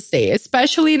to this day,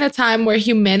 especially in a time where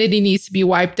humanity needs to be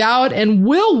wiped out and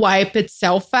will wipe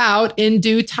itself out in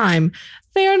due time.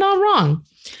 They are not wrong.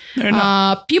 They're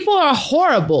not. People are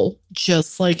horrible,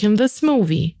 just like in this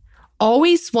movie.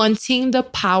 Always wanting the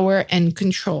power and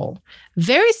control.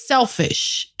 Very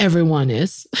selfish, everyone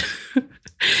is.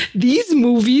 These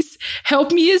movies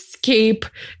help me escape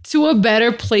to a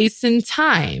better place in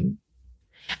time.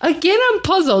 Again, I'm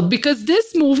puzzled because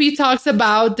this movie talks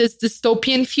about this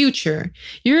dystopian future.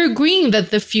 You're agreeing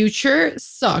that the future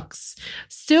sucks.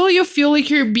 Still, you feel like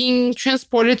you're being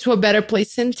transported to a better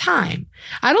place in time.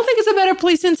 I don't think it's a better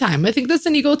place in time. I think that's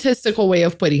an egotistical way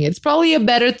of putting it. It's probably a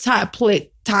better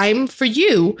time for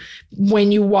you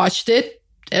when you watched it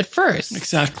at first.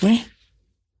 Exactly.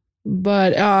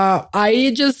 But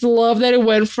I just love that it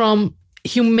went from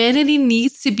humanity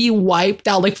needs to be wiped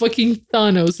out, like fucking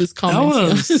Thanos is commenting.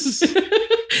 And it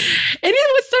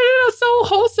started out so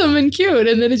wholesome and cute,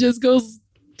 and then it just goes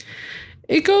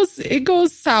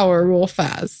sour real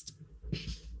fast.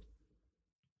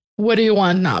 What do you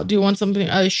want now? Do you want something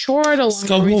short or longer?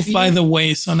 Scott Wolf, by the way,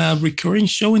 is on a recurring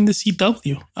show in the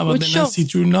CW about Which the show? Nancy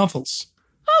Drew novels.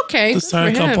 Okay, That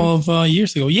started a couple of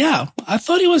years ago. Yeah, I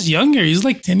thought he was younger. He's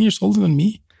like 10 years older than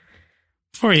me.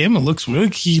 For him,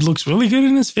 he looks really good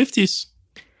in his 50s.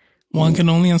 One can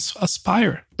only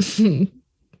aspire.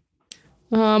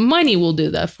 Money will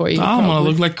do that for you. I'm going to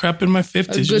look like crap in my 50s.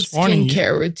 a good Just warning you.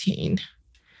 skincare routine.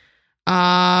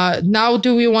 Now,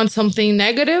 do we want something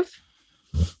negative?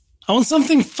 I want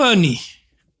something funny.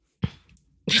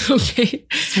 Okay.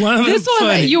 One This one,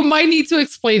 funny. you might need to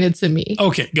explain it to me.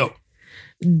 Okay, go.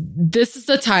 This is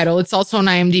the title. It's also on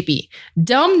IMDb.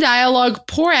 Dumb dialogue,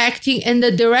 poor acting, and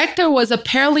the director was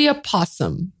apparently a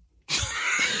possum.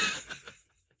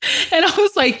 And I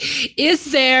was like,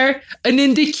 is there an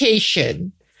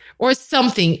indication or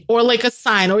something, or like a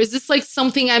sign, or is this like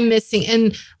something I'm missing?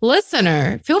 And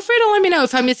listener, feel free to let me know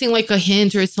if I'm missing like a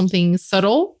hint or something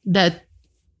subtle that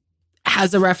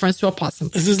has a reference to a possum.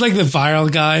 Is this like the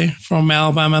viral guy from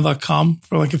Alabama.com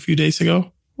for like a few days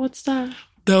ago? What's that?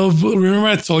 Remember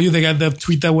I told you they got the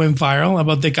tweet that went viral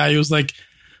about the guy who was like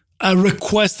a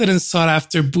requested and sought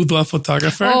after boudoir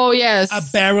photographer. Oh, yes. A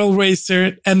barrel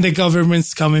racer, and the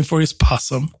government's coming for his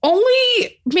possum.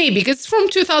 Only maybe because it's from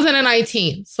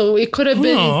 2019. So it could have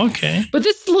been. Oh, okay. But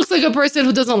this looks like a person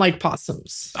who doesn't like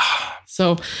possums.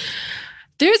 So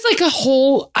there's like a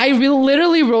whole,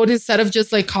 literally wrote, instead of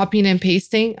just like copying and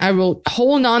pasting, I wrote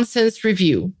whole nonsense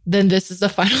review. Then this is the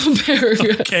final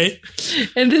paragraph. Okay.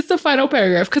 And this is the final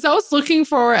paragraph because I was looking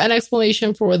for an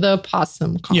explanation for the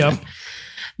possum comment. Yep.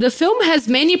 The film has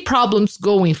many problems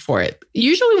going for it.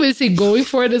 Usually when they say going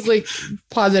for it is like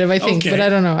positive, I think, Okay. but I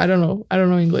don't know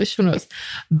English. Who knows?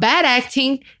 Bad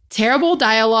acting, terrible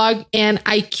dialogue, and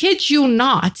I kid you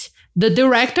not, the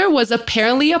director was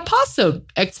apparently a possum! !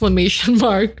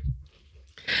 The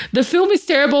film is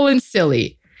terrible and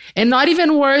silly, and not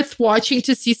even worth watching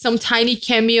to see some tiny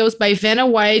cameos by Vanna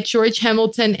White, George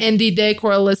Hamilton, Andy Dick,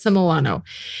 or Alyssa Milano.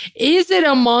 Is it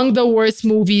among the worst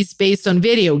movies based on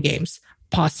video games?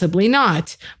 Possibly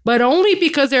not, but only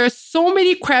because there are so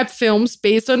many crap films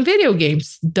based on video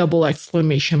games! ! I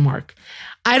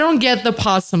don't get the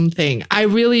possum thing. I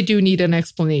really do need an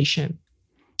explanation.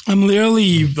 I'm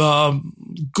literally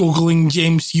Googling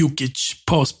James Yukich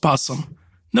post possum.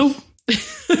 No.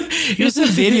 He's a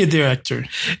video director.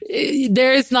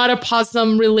 There is not a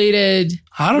possum related.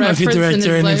 I don't know if he directed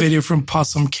any video from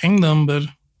Possum Kingdom, but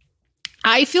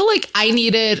I feel like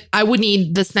I would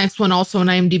need this next one also on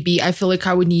IMDb. I feel like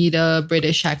I would need a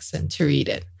British accent to read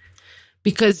it.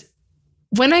 Because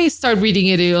when I start reading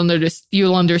it,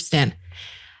 you'll understand.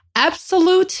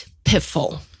 Absolute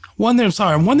piffle.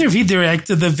 I wonder if he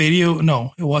directed the video.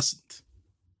 No, it wasn't.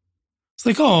 It's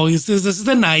like, this is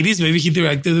the 90s. Maybe he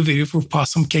directed the video for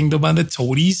Possum Kingdom and the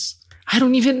Toadies. I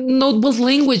don't even know what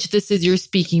language this is you're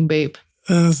speaking, babe.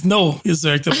 No, it's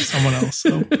directed by someone else.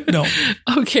 So, no.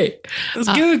 Okay. Let's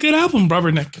get a good album,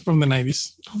 Rubberneck, from the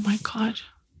 90s. Oh my God.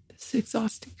 This is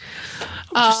exhausting.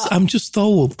 I'm just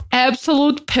old.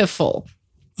 Absolute piffle.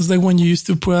 It's like when you used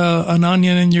to put an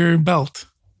onion in your belt.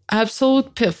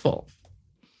 Absolute piffle.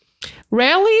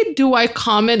 Rarely do I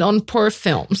comment on poor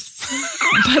films,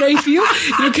 but I feel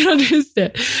you can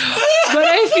understand. But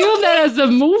I feel that as a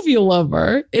movie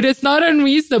lover, it is not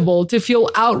unreasonable to feel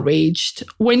outraged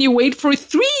when you wait for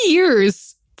 3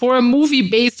 years for a movie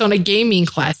based on a gaming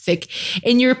classic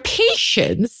and your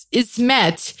patience is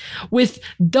met with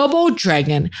Double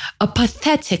Dragon, a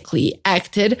pathetically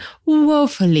acted,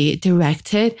 woefully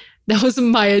directed. That was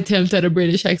my attempt at a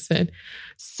British accent.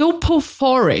 So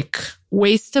sopophoric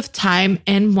waste of time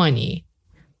and money.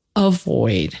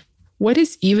 Avoid. What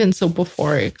is even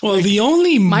sopophoric? Well, the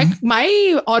only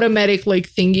my automatic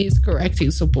thingy is correcting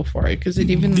sopophoric. Is it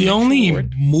even the only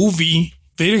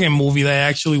video game movie that I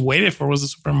actually waited for was the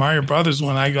Super Mario Brothers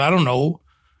one. I don't know.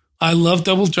 I love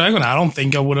Double Dragon. I don't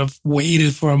think I would have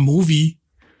waited for a movie.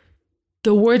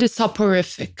 The word is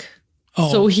soporific.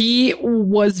 Oh. So he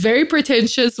was very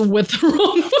pretentious with the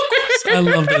wrong word. I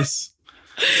love this.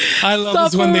 I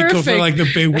love this when they go for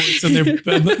the big words and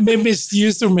they're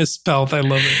misused or misspelled. I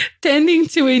love it. Tending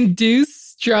to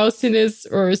induce drowsiness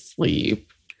or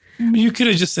sleep. You could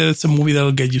have just said it's a movie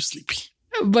that'll get you sleepy.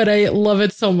 But I love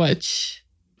it so much.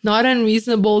 Not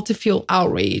unreasonable to feel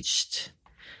outraged.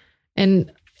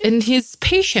 And his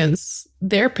patience,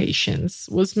 their patience,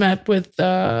 was met with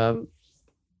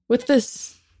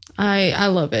this. I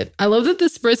love it. I love that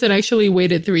this person actually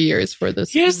waited 3 years for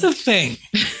this. Here's the thing.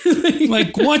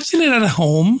 Watching it at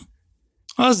home,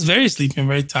 I was very sleepy and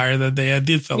very tired that day. I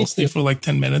did fall asleep for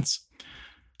 10 minutes.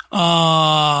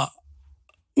 Watching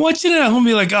it at home,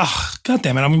 be like, oh, God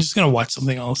damn it, I'm just going to watch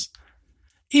something else.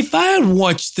 If I had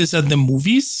watched this at the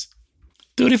movies,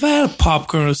 dude, if I had a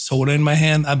popcorn or soda in my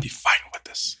hand, I'd be fine with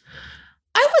this.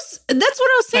 That's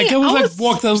what I was saying. I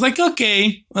was like,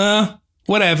 okay,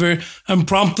 whatever. I'm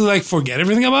prompt to forget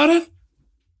everything about it.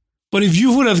 But if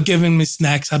you would have given me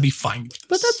snacks, I'd be fine with this.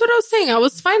 But that's what I was saying. I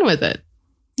was fine with it.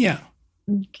 Yeah.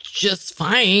 Just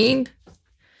fine.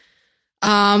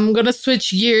 I'm going to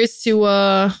switch gears to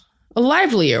a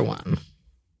livelier one.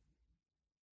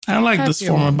 I like this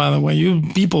format, by the way.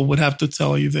 People would have to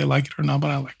tell you they like it or not,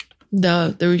 but I like it.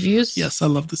 The reviews? Yes, I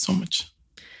love this so much.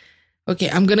 Okay,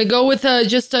 I'm going to go with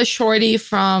just a shorty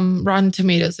from Rotten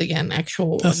Tomatoes again. That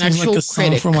actual like a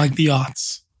song from the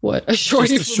aughts. What? A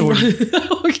shorty? Just a shorty.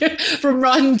 Okay, from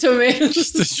Rotten Tomatoes.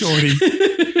 Just a shorty.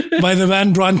 By the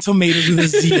band Rotten Tomatoes with a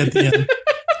Z at the end.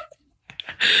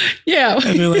 Yeah.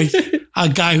 And they're like, a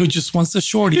guy who just wants a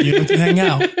shorty, to hang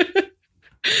out.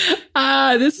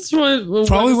 This is from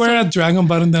Probably wearing a dragon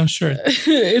button-down shirt.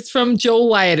 It's from Joe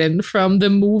Lydon from the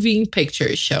Moving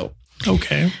Picture Show.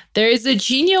 Okay. There is a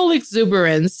genial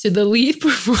exuberance to the lead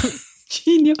performer.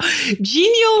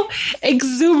 Genial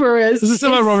exuberance. Is this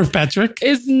about Robert Patrick?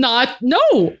 Is not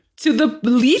to the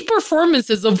lead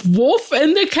performances of Wolf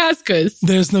and the Cascas.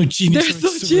 There's no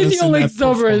genial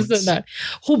exuberance in that.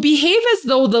 Who behave as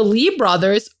though the Lee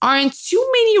brothers aren't too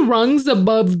many rungs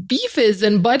above Beavis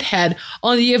and Butthead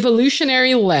on the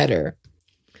evolutionary ladder.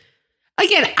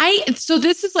 Again, so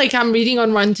this is like I'm reading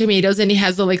on Rotten Tomatoes and it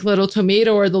has the like little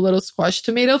tomato or the little squash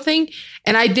tomato thing.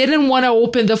 And I didn't want to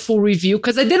open the full review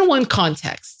because I didn't want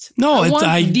context. No, I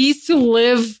want these to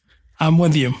live. I'm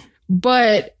with you.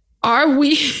 But are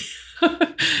we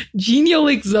genial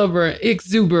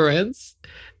exuberance?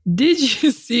 Did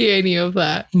you see any of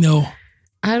that? No.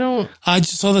 I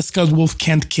just saw that Scott Wolf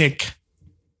can't kick.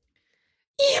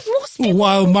 Yeah, most people.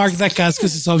 While Mark Dacascos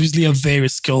is obviously a very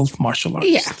skilled martial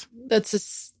artist. Yeah, that's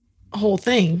his whole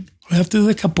thing. We have to do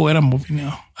the Capoeira movie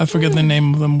now. I forget the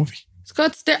name of the movie.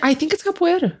 Scott's there. I think it's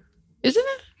Capoeira. Isn't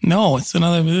it? No, it's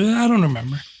another. I don't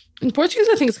remember. In Portuguese,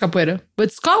 I think it's Capoeira.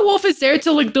 But Scott Wolf is there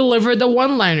to like deliver the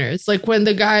one-liners. Like when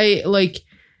the guy, like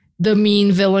the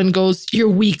mean villain goes, "You're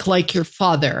weak like your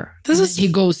father." He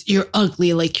goes, "You're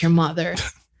ugly like your mother."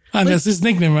 And that's his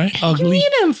nickname, right? Ugly. You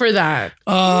need him for that.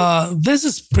 This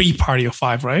is pre-Party of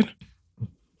Five, right?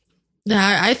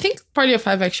 Nah, I think Party of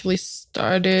Five actually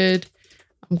started.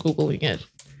 I'm Googling it.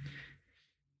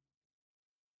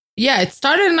 Yeah, it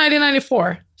started in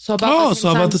 1994. So about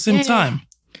the same time.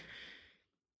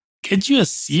 Get you a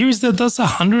series that does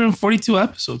 142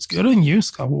 episodes. Good on you,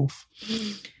 Scott Wolf.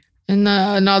 And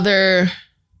another...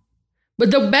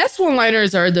 But the best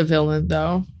one-liners are the villain,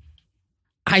 though.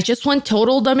 I just want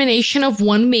total domination of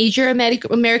one major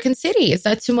American city. Is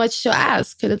that too much to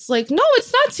ask? And it's like, no,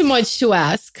 it's not too much to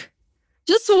ask.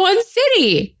 Just one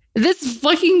city. This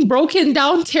fucking broken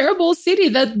down, terrible city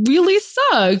that really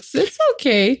sucks. It's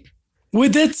okay. We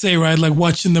did say, right, like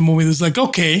watching the movie, it's like,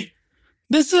 okay,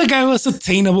 this is a guy who has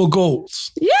attainable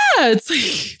goals. Yeah, it's like...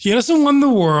 He doesn't want the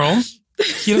world.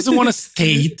 He doesn't want a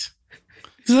state.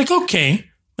 He's like, okay,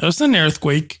 there was an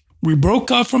earthquake. We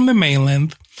broke off from the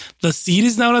mainland. The city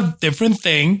is now a different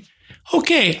thing.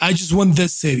 Okay, I just want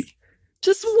this city.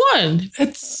 Just one. I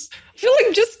feel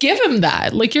like just give him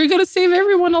that. Like you're going to save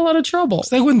everyone a lot of trouble.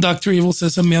 It's like when Dr. Evil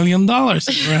says $1 million.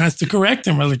 Everyone has to correct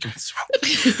him. We're like, more,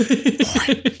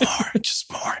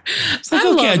 just more. It's like,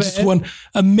 okay, I just want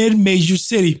a mid-major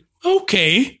city.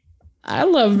 Okay. I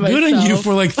love myself. Good on you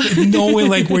for like knowing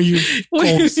like where your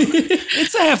goals are.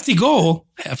 It's a hefty goal.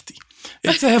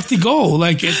 It's a hefty goal.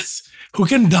 Like it's who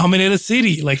can dominate a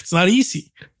city. Like it's not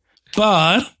easy.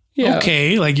 But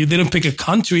okay, like you didn't pick a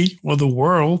country or the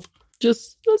world.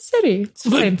 Just a city. It's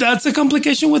fine. But that's a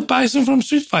complication with Bison from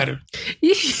Street Fighter. He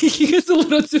is a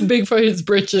little too big for his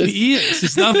britches. He is.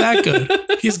 He's not that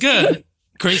good. He's good.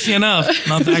 Crazy enough.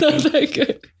 Not that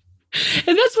good.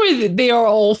 And that's why they are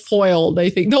all foiled, I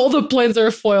think. All the plans are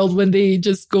foiled when they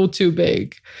just go too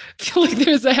big. I feel like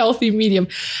there's a healthy medium.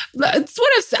 That's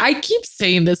what I keep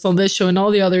saying this on this show and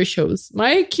all the other shows.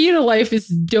 My key to life is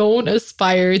don't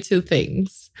aspire to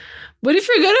things. But if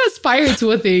you're going to aspire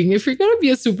to a thing, if you're going to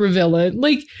be a supervillain,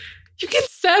 like you can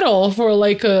settle for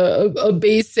like a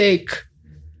basic...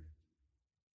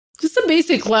 Just a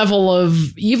basic level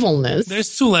of evilness.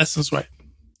 There's two lessons, right?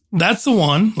 That's the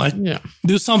one. Like,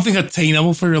 do something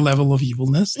attainable for your level of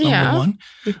evilness. Number one.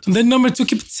 And then number two,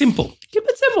 keep it simple. Keep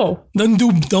it simple.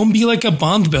 Don't be like a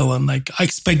Bond villain. Like, I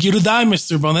expect you to die,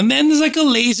 Mr. Bond. And then there's like a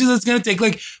laser that's going to take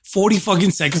like 40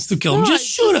 fucking seconds to kill him. Just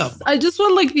shoot him. I just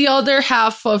want like the other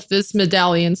half of this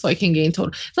medallion so I can gain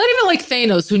total. It's not even like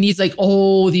Thanos who needs like,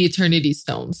 the Eternity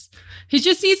Stones. He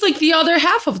just needs like the other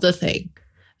half of the thing.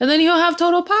 And then he'll have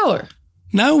total power.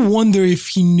 Now I wonder if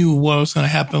he knew what was going to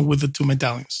happen with the two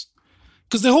medallions.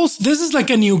 Because this is like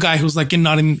a new guy who's like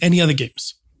not in any other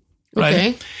games. Right.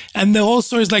 Okay. And the whole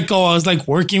story is like, I was like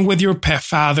working with your pet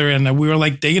father and we were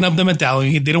like digging up the medallion.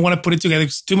 He didn't want to put it together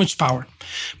because it's too much power.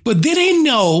 But did he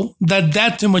know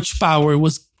that too much power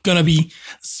was going to be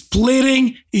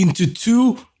splitting into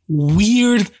two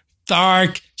weird,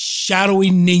 dark, shadowy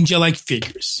ninja-like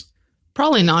figures?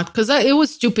 Probably not, because it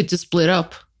was stupid to split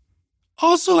up.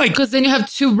 Also, like... Because then you have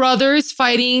two brothers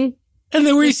fighting... And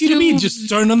they were easy to beat. Just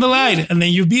turn on the light and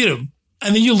then you beat them.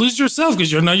 And then you lose yourself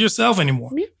because you're not yourself anymore.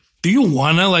 Yeah. Do you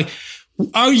want to, like...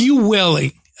 Are you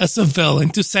willing, as a villain,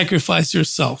 to sacrifice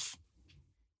yourself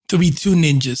to be two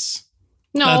ninjas?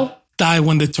 No. die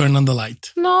when they turn on the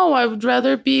light. No, I would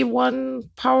rather be one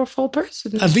powerful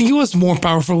person. I think he was more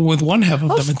powerful with one half of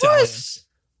the Italian. Of course.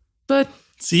 But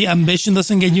see, ambition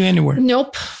doesn't get you anywhere.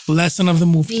 Nope. Lesson of the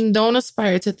movie. Don't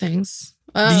aspire to things.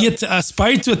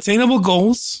 Aspire to attainable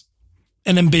goals,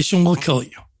 and ambition will kill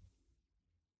you.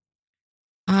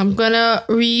 I'm going to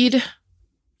read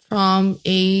from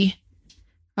a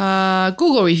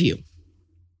Google review.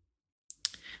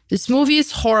 This movie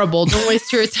is horrible. Don't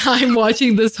waste your time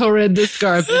watching this horrendous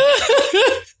garbage.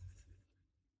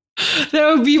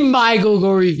 That would be my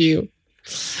Google review.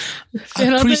 I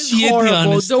appreciate the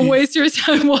honesty. Don't waste your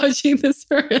time watching this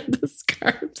horrendous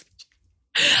garbage.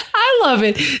 I love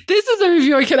it. This is a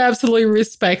review I can absolutely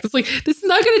respect. It's like, this is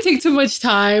not going to take too much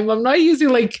time. I'm not using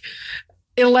like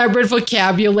elaborate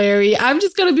vocabulary. I'm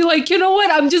just going to be like, you know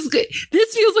what?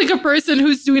 This feels like a person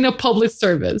who's doing a public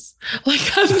service. Like,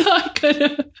 I'm not going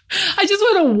to, I just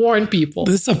want to warn people.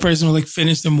 This is a person who like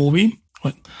finished the movie.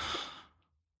 What?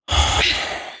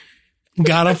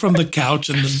 Got up from the couch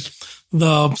and then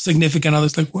the significant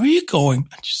other's like, where are you going?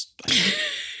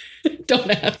 Don't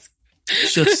ask.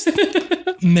 Just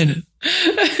a minute.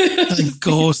 Like,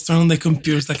 goes, turn on the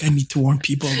computers like, I need to warn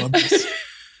people about this.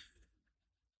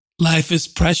 Life is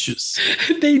precious.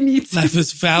 Life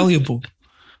is valuable.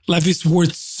 Life is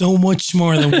worth so much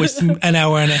more than wasting an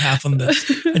hour and a half on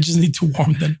this. I just need to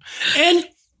warn them and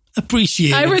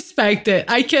appreciate it. I respect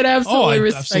it. I can absolutely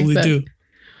respect absolutely that.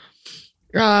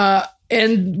 Do.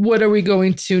 And what are we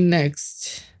going to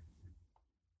next?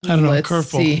 I don't know.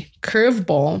 Curveball.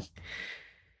 Curveball.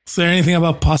 Is there anything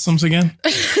about possums again?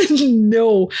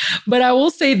 No, but I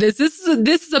will say this. This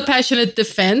is a passionate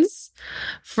defense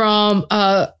from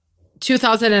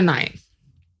 2009.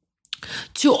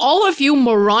 To all of you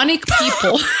moronic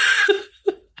people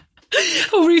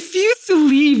who refuse to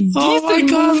leave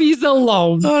decent movies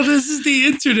alone. Oh, this is the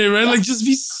internet, right? Like, just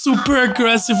be super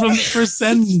aggressive from the first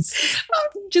sentence.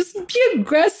 Just be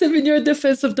aggressive in your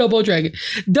defense of Double Dragon.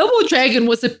 Double Dragon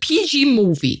was a PG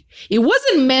movie. It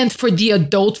wasn't meant for the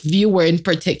adult viewer in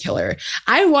particular.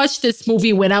 I watched this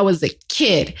movie when I was a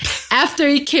kid after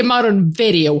it came out on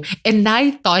video, and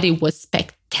I thought it was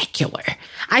spectacular.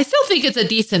 I still think it's a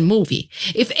decent movie.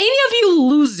 If any of you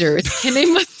losers can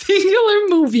name a singular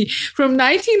movie from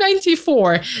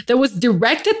 1994 that was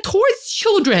directed towards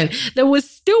children, that was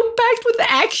still packed with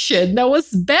action, that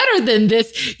was better than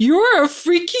this, you're a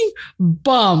freaking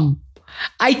bum.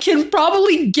 I can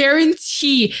probably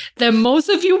guarantee that most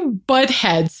of you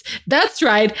buttheads, that's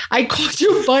right, I called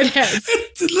you buttheads.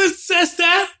 Let's test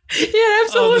that. Yeah,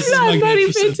 absolutely not. I'm not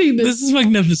inventing this. This is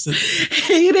magnificent.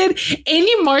 Hated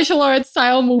any martial arts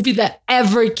style movie that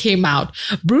ever came out.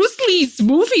 Bruce Lee's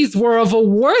movies were of a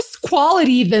worse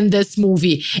quality than this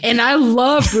movie. And I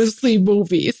love Bruce Lee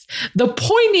movies. The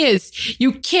point is,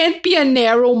 you can't be a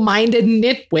narrow-minded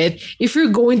nitwit if you're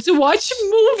going to watch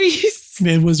movies.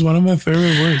 It was one of my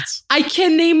favorite words. I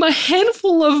can name a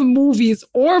handful of movies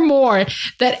or more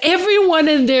that everyone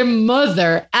and their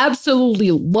mother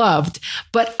absolutely loved,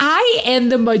 but I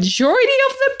and the majority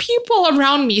of the people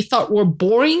around me thought were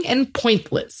boring and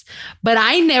pointless. But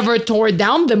I never tore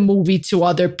down the movie to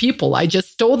other people. I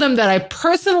just told them that I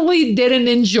personally didn't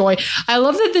enjoy. I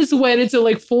love that this went into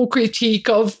like full critique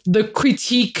of the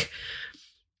critique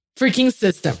freaking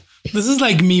system. This is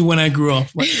like me when I grew up.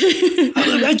 Like,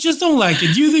 I just don't like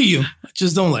it. You do you. I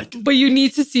just don't like it. But you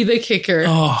need to see the kicker.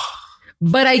 Oh.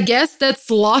 But I guess that's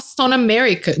lost on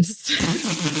Americans.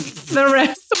 The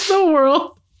rest of the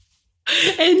world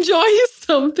enjoy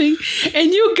something,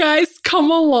 and you guys come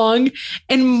along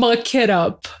and muck it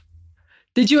up.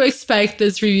 Did you expect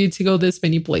this review to go this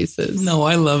many places? No,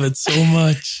 I love it so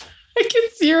much. I can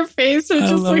see your face.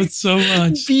 I love it so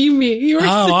much. Beaming.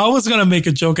 I was going to make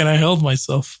a joke and I held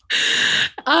myself.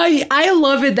 I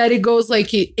love it that it goes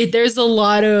like there's a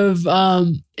lot of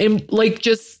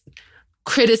just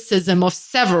criticism of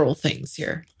several things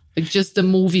here. Like just the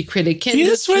movie critic.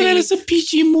 That's right. That is a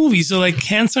PG movie. So like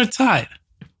hands are tied.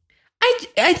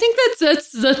 I think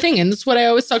that's the thing. And that's what I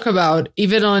always talk about,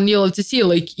 even on You'll Have to See.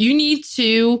 Like you need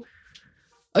to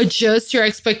adjust your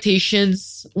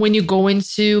expectations when you go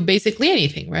into basically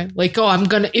anything, right? Like, if I'm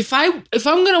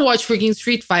gonna watch freaking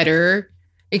Street Fighter,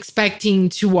 expecting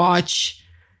to watch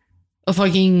a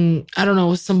fucking, I don't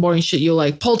know, some boring shit you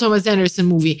like, Paul Thomas Anderson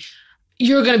movie,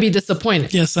 you're gonna be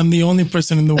disappointed. Yes, I'm the only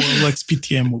person in the world who likes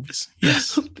PTM movies.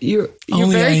 Yes, you're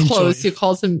very close. He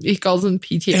calls them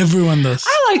PTM. Everyone does.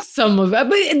 I like some of it,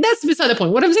 but that's beside the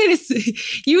point. What I'm saying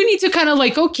is, you need to kind of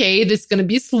like, okay, this is gonna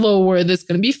be slower. This is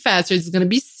gonna be faster. This is gonna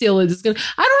be silly. I don't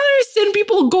understand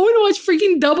people going to watch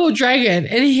freaking Double Dragon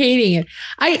and hating it.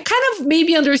 I kind of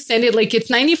maybe understand it. Like it's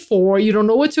 94. You don't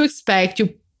know what to expect.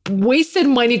 You wasted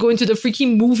money going to the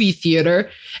freaking movie theater,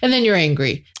 and then you're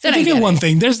angry. Then I get one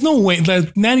thing. There's no way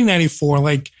that 1994,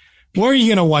 like, where are you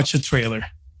going to watch a trailer?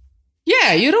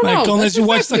 Yeah, you don't know. Unless you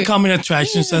watch the coming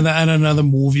attractions and another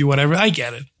movie, whatever. I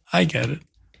get it.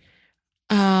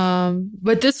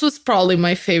 But this was probably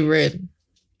my favorite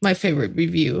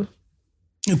review.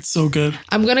 It's so good.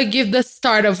 I'm going to give the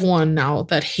start of one now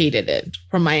that hated it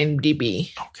from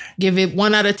IMDb. Okay. Give it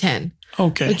 1 out of 10.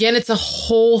 Okay. Again, it's a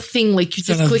whole thing. Like you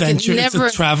just click it. Never,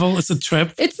 it's a travel. It's a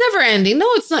trip. It's never ending. No,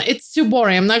 it's not. It's too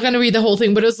boring. I'm not going to read the whole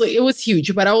thing, but it was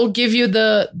huge. But I will give you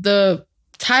the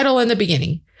title in the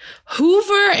beginning.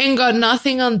 Hoover and got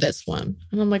nothing on this one.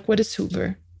 And I'm like, what is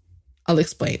Hoover? I'll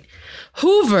explain.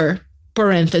 Hoover,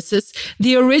 parenthesis,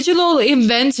 the original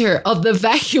inventor of the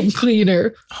vacuum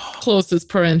cleaner, closes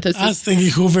parenthesis. I was thinking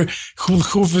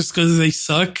Hoover's because they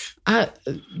suck. I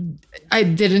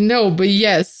didn't know, but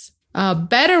yes.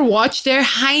 Better watch their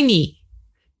Heine.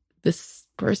 This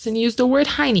person used the word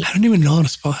Heine. I don't even know how to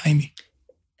spell Heine.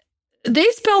 They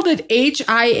spelled it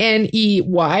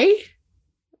Hiney.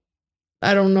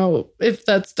 I don't know if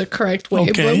that's the correct way,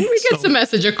 but we get the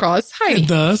message across. Heine. It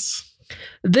does.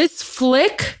 This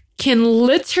flick can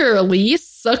literally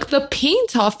suck the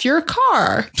paint off your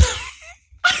car.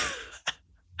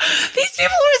 These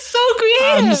people are so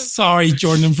creative. I'm sorry,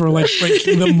 Jordan, for like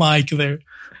breaking the mic there.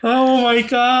 Oh my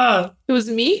God. It was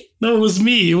me? No, it was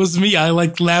me. I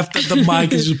like laughed at the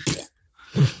mic and just,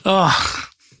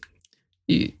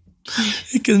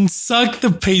 it can suck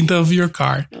the paint off your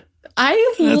car.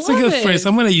 That's a good phrase.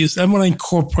 I'm going to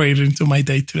incorporate it into my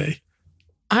day today.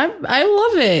 I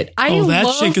love it.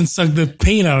 That shit can suck the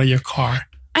paint out of your car.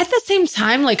 At the same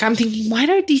time, like, I'm thinking, why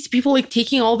are these people like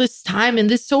taking all this time and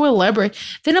this so elaborate?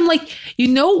 Then I'm like,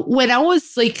 when I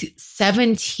was like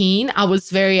 17, I was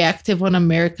very active on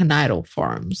American Idol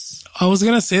forums. I was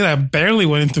going to say that I barely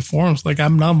went into forums. Like,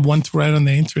 I'm not one to write on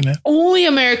the internet. Only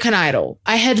American Idol.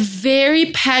 I had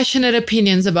very passionate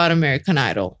opinions about American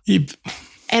Idol.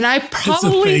 And I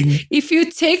probably, if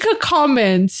you take a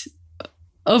comment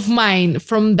of mine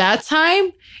from that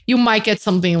time, you might get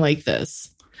something like this.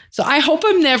 So I hope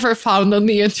I'm never found on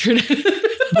the internet.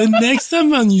 The next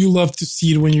time you love to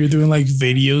see it when you're doing like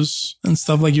videos and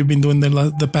stuff like you've been doing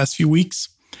the past few weeks,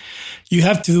 you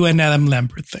have to do an Adam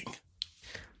Lambert thing.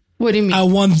 What do you mean? I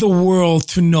want the world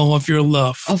to know of your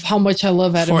love. Of how much I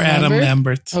love Adam Lambert? Adam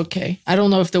Lambert. Okay. I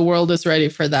don't know if the world is ready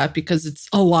for that because it's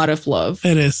a lot of love.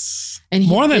 It is. And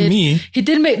more than me. He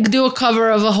did do a cover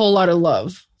of A Whole Lot of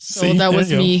Love. So that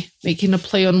was me making a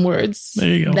play on words. There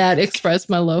you go. That expressed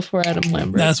my love for Adam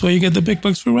Lambert. That's why you get the big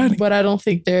bucks for writing. But I don't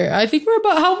think I think we're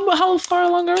about, how far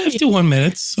along are we? 51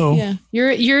 minutes. So yeah,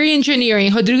 you're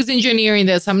engineering. Rodrigo's engineering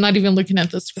this. I'm not even looking at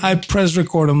the screen. I press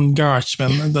record on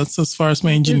GarageBand. That's as far as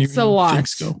my engineering It's a lot.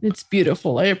 things go. It's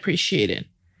beautiful. I appreciate it.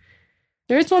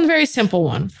 There's one very simple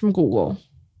one from Google.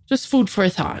 Just food for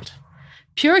thought.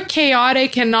 Pure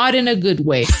chaotic and not in a good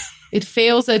way. It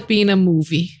fails at being a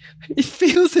movie. It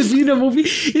fails at being a movie.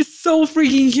 It's so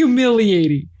freaking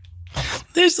humiliating.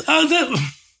 There's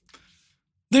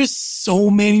so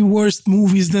many worse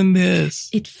movies than this.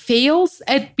 It fails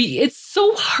at it's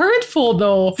so hurtful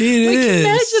though. It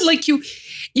is.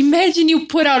 Imagine you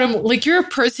put out you're a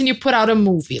person, you put out a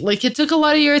movie. Like it took a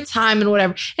lot of your time and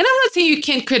whatever. And I'm not saying you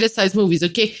can't criticize movies,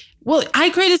 okay? Well, I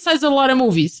criticize a lot of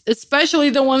movies, especially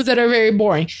the ones that are very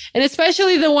boring. And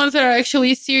especially the ones that are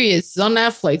actually serious on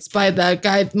Netflix by that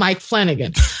guy, Mike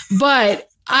Flanagan. But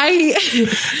you're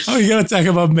going to talk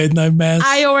about Midnight Mass?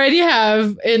 I already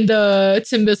have in the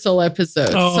Tim Bissell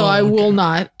episode. So I will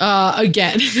not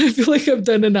again. I feel like I've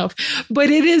done enough.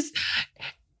 But it is...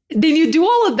 Then you do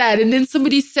all of that and then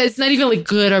somebody says, not even like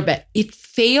good or bad. It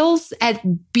fails at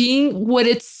being what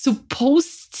it's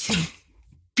supposed to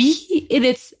be in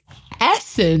its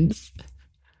essence.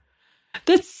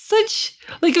 That's such,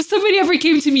 like, if somebody ever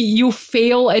came to me, you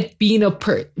fail at being a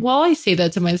Well, I say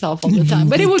that to myself all the time,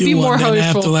 but it would be more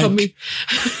hurtful for me.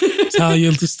 Tell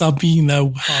you to stop being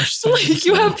that harsh. Like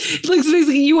you have, like,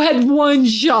 basically you had one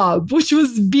job, which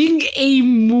was being a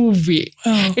movie,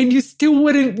 and you still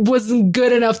wasn't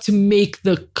good enough to make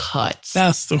the cut.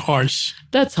 That's too harsh.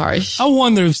 That's harsh. I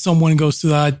wonder if someone goes to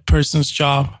that person's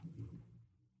job,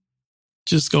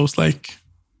 just goes like,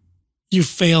 you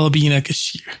fail at being a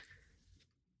cashier.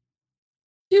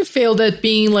 You failed at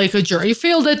being like a juror. You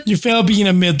failed being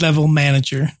a mid-level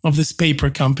manager of this paper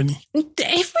company.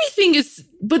 Everything is,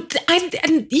 but and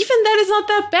even that is not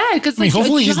that bad because like,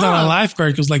 hopefully he's not a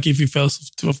lifeguard because like if he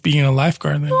fails of being a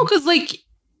lifeguard, then no, because like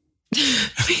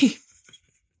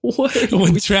what? It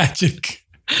went tragic.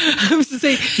 I was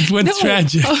saying it went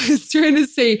tragic. I was trying to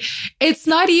say it's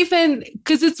not even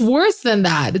because it's worse than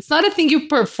that. It's not a thing you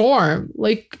perform.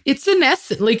 Like it's an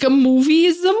essence. Like a movie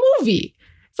is a movie.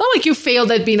 It's not like you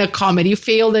failed at being a comedy. You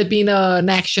failed at being an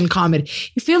action comedy.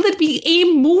 You failed at being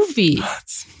a movie.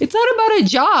 It's not about a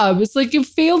job. It's like you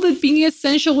failed at being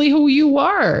essentially who you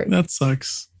are. That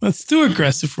sucks. That's too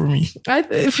aggressive for me.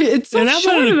 It's so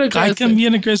short and aggressive. I can be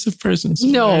an aggressive person. So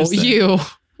no, you.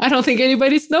 I don't think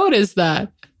anybody's noticed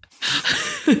that.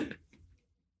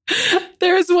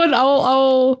 There's one.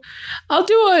 I'll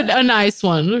do a nice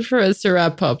one for us to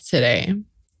wrap up today.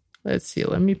 Let's see.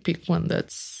 Let me pick one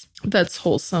that's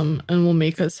wholesome and will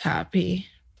make us happy.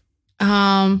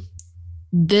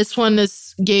 This one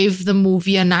gave the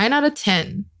movie a 9 out of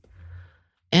 10,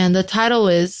 and the title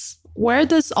is "Where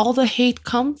Does All the Hate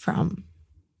Come From?"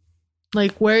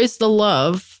 Like, where is the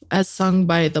love, as sung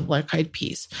by the Black Eyed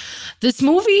Peas? This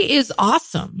movie is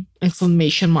awesome! ! It's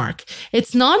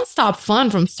nonstop fun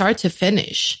from start to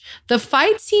finish. The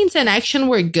fight scenes and action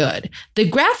were good. The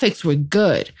graphics were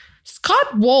good.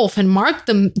 Scott Wolf and Mark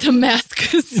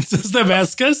Damascus. It says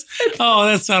Damascus? Oh,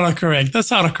 that's autocorrect.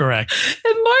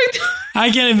 And Mark...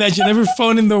 I can't imagine every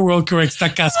phone in the world corrects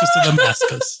Damascus to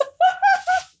Damascus.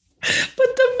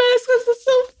 But Damascus is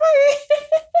so funny.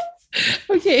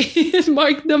 Okay,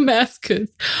 Mark Damascus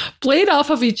played off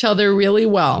of each other really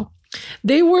well.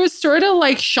 They were sort of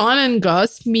like Sean and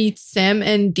Gus meet Sam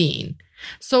and Dean.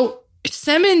 So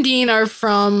Sam and Dean are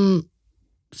from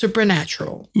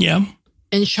Supernatural. Yeah.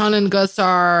 And Sean and Gus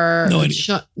are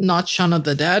not Shaun of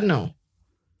the Dead. No,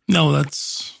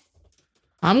 that's.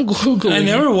 I'm Googling. I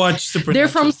never watched Supernatural. They're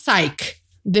from Psych.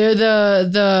 They're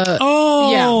the.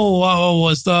 Oh, yeah.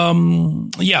 Was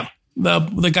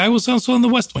the guy was also on The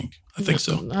West Wing. I think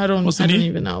so. I don't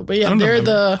even know. But yeah,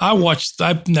 they're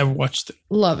I've never watched it.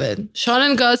 Love it. Sean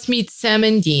and Gus meet Sam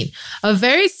and Dean. A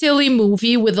very silly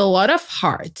movie with a lot of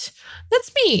heart.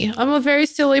 That's me. I'm a very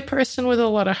silly person with a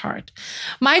lot of heart.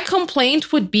 My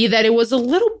complaint would be that it was a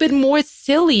little bit more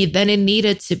silly than it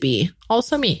needed to be.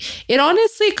 Also me. It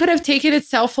honestly could have taken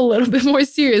itself a little bit more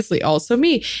seriously. Also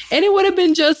me. And it would have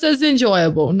been just as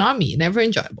enjoyable. Not me. Never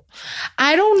enjoyable.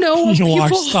 I don't know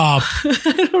what Stop.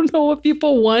 I don't know what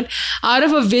people want out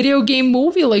of a video game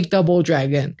movie like Double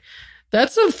Dragon.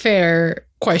 That's a fair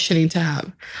questioning to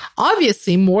have.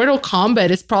 Obviously, Mortal Kombat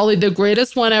is probably the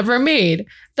greatest one ever made.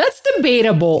 That's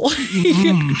debatable.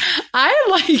 I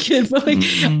like it, but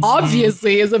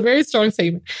obviously is a very strong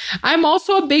statement. I'm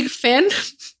also a big fan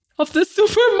of the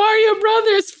Super Mario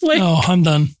Brothers flick. Oh, I'm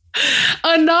done.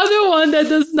 Another one that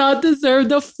does not deserve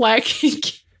the flack.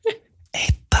 It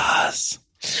does.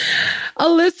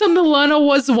 Alyssa Milano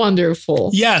was wonderful.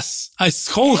 Yes, I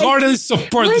wholeheartedly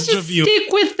support this review.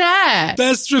 Stick with that.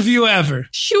 Best review ever.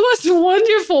 She was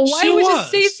wonderful. Why would you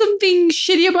say something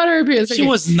shitty about her appearance? She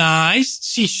was nice.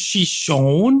 She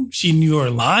shone. She knew her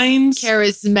lines.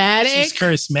 Charismatic. She's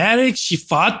charismatic. She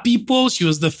fought people. She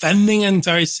was defending an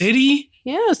entire city.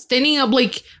 Yeah, standing up,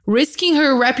 like risking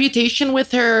her reputation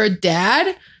with her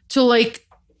dad to like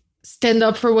stand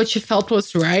up for what she felt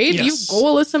was right. Yes. You go,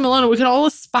 Alyssa Milano. We can all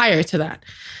aspire to that.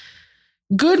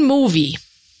 Good movie.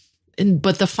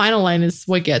 But the final line is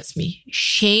what gets me.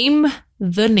 Shame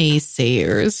the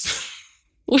naysayers.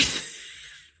 Which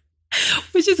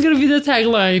is going to be the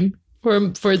tagline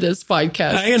for this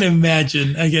podcast. I can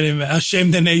imagine.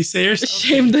 Shame the naysayers.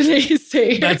 Shame the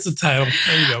naysayers. That's the title.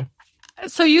 There you go.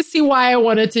 So you see why I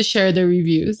wanted to share the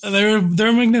reviews. They're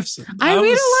magnificent. I read a lot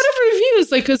of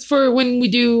reviews, like, because for when we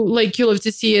do, like, You'll Live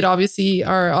to See It, obviously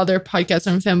our other podcast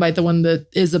on Fanbyte, the one that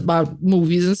is about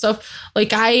movies and stuff.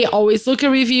 Like, I always look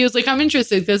at reviews. Like, I'm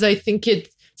interested because I think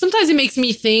sometimes it makes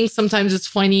me think. Sometimes it's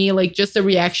funny, like just the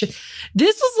reaction.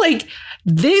 This was like,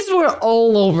 these were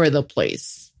all over the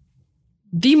place.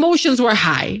 The emotions were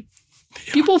high.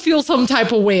 Yeah. People feel some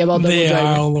type of way about them. They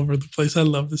are all over the place. I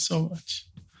love this so much.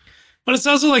 But it's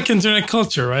also like internet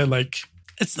culture, right? Like,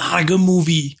 it's not a good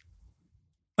movie.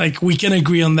 Like, we can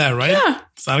agree on that, right? Yeah.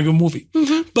 It's not a good movie.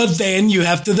 Mm-hmm. But then you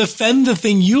have to defend the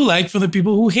thing you like for the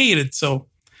people who hate it. So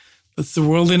that's the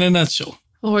world in a nutshell.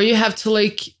 Or you have to,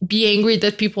 like, be angry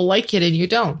that people like it and you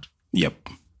don't. Yep.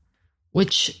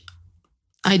 Which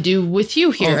I do with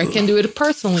you here. I can do it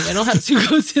personally. I don't have to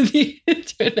go to the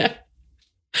internet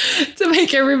to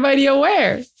make everybody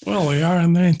aware. Well, we are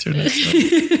on the internet. So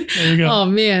there you go. Oh,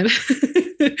 man.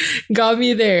 Got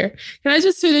me there. Can I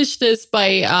just finish this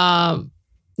by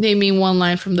naming one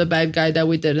line from The Bad Guy that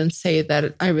we didn't say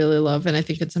that I really love, and I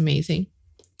think it's amazing.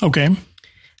 Okay.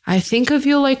 I think of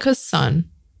you like a son.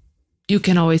 You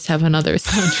can always have another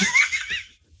son.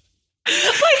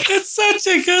 Like, it's such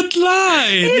a good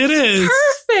line. It is.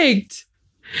 Perfect.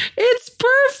 It's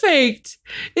perfect.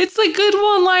 It's like good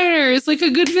one-liner. It's like a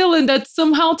good villain that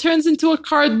somehow turns into a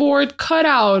cardboard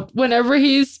cutout whenever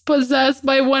he's possessed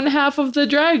by one half of the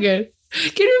dragon.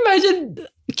 Can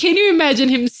you imagine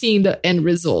him seeing the end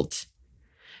result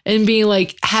and being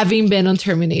like, having been on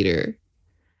Terminator?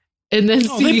 And then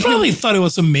they probably thought it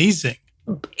was amazing.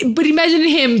 But imagine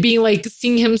him being like,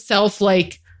 seeing himself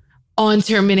like on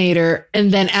Terminator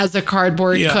and then as a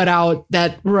cardboard cutout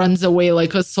that runs away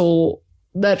like a soul,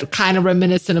 that kind of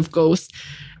reminiscent of Ghost.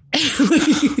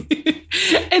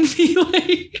 And be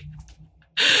like,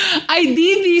 I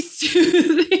need these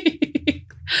two things.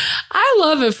 I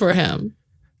love it for him.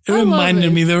 It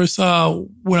reminded me, there was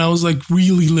when I was like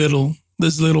really little,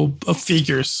 this little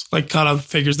figures, like cutout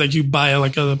figures that you buy at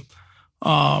like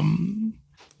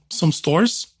some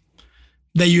stores,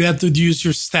 that you have to use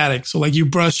your static. So like you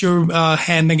brush your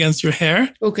hand against your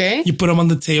hair. Okay. You put them on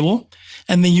the table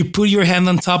and then you put your hand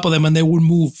on top of them and they would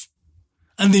move.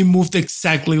 And they moved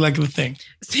exactly like the thing.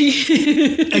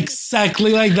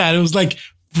 Exactly like that. It was like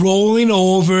rolling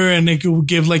over and it would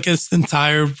give like it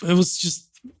was just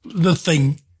the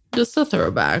thing. Just a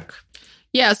throwback.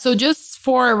 Yeah, so just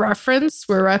for reference,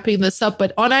 we're wrapping this up,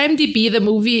 but on IMDb, the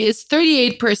movie is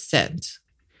 38%,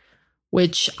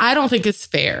 which I don't think is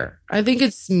fair. I think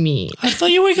it's mean. I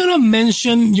thought you were going to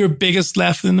mention your biggest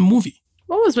laugh in the movie.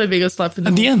 What was my biggest laugh in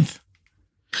the movie? At the end.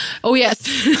 Oh, yes.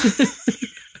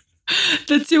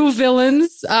 The two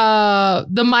villains,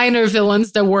 the minor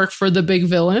villains that work for the big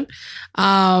villain,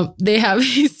 they have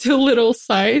these two little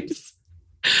signs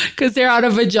because they're out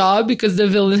of a job because the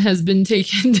villain has been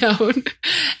taken down.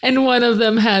 And one of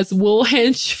them has "We'll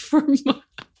hench for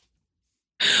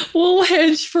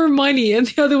money," and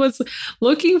the other was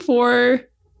looking for.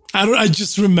 I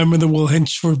just remember the "We'll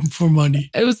hench for money."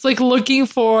 It was like looking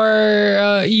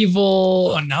for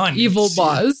evil. Oh, now I evil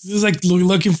boss. It was like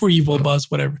looking for evil boss,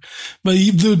 whatever. But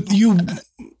you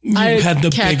had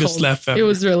the biggest laugh ever. It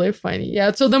was really funny.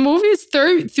 Yeah. So the movie is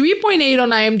 3.8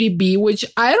 on IMDb, which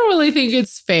I don't really think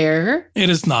it's fair. It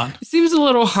is not. It seems a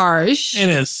little harsh. It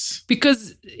is.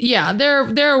 Because, yeah, there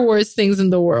are worse things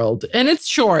in the world. And it's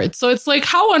short. So it's like,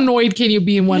 how annoyed can you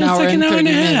be in 1 hour like and 30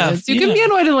 minutes? Half. You can be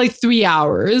annoyed in like 3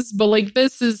 hours, but like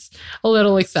this is a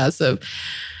little excessive.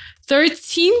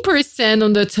 13%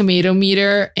 on the tomato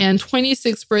meter and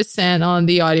 26% on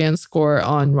the audience score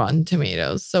on Rotten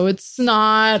Tomatoes. So it's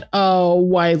not a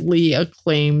widely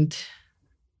acclaimed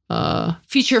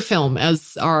feature film,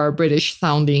 as our British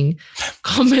sounding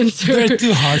commenter They're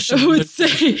too harsh would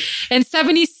say. And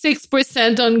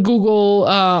 76% on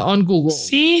Google.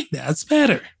 See, that's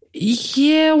better.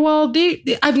 Yeah, well,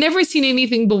 I've never seen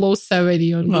anything below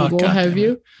 70 on Google. God, have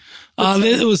you?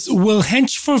 It was "We'll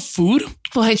hench for food."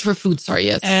 Well, hench for food, sorry,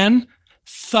 yes. And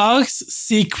 "Thugs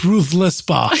seek ruthless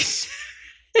boss."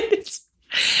 It's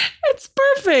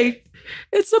perfect.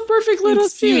 It's a perfect little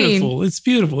scene. It's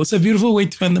beautiful. It's a beautiful way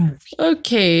to end the movie.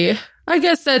 Okay. I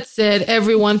guess that's it,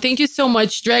 everyone. Thank you so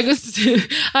much. Dragons.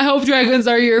 I hope dragons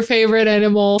are your favorite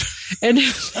animal. And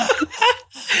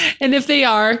if they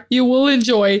are, you will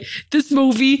enjoy this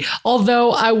movie.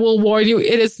 Although I will warn you,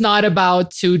 it is not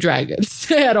about two dragons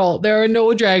at all. There are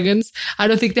no dragons. I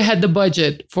don't think they had the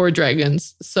budget for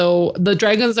dragons. So the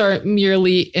dragons are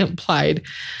merely implied.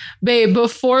 Babe,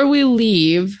 before we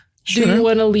leave, sure. Do you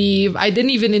want to leave? I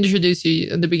didn't even introduce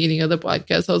you in the beginning of the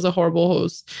podcast. I was a horrible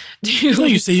host.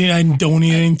 You say I don't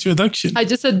need an introduction. I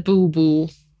just said boo-boo.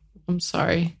 I'm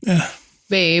sorry. Yeah.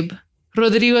 Babe.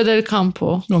 Rodrigo del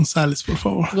Campo. González, por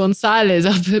favor. González,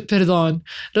 perdón.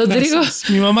 Rodrigo. Gracias.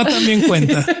 Mi mamá también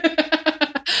cuenta.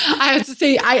 I have to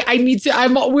say,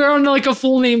 we're on like a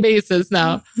full name basis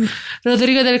now.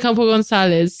 Rodrigo del Campo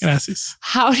González. Gracias.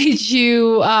 How did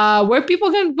you, where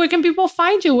can people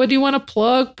find you? What do you want to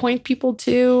plug, point people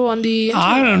to on the internet?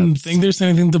 I don't think there's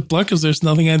anything to plug because there's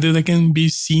nothing I do that can be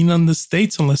seen on the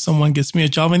States unless someone gets me a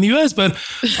job in the US. But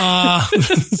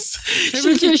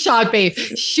shoot your shot, babe.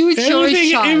 Shoot your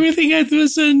shot. Everything I do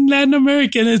is in Latin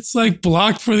America and it's like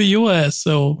blocked for the US.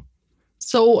 So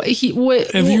if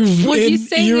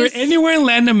you're anywhere in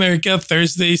Latin America,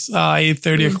 Thursdays,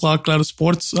 8:30 o'clock, Claro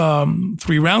Sports,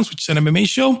 3 rounds, which is an MMA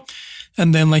show.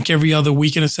 And then like every other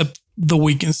weekend, except the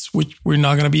weekends, which we're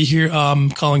not going to be here,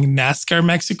 calling NASCAR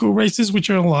Mexico races, which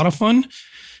are a lot of fun.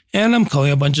 And I'm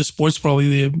calling a bunch of sports, probably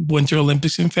the Winter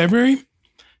Olympics in February.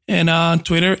 And on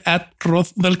Twitter at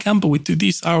Rod del Campo with 2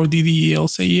 Ds,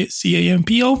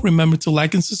 RODDELCAMPO. Remember to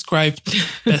like and subscribe.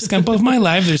 Best Camp of My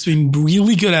Life. There's been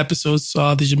really good episodes.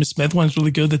 The Jimmy Smith one is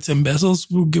really good. The Tim Bezos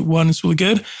one is really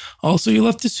good. Also, You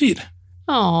Love to Sweet.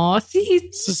 Aw, see.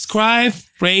 Subscribe,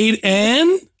 rate,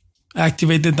 and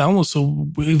activate the download. So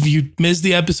if you miss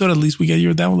the episode, at least we get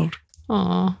your download.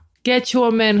 Aw. Get you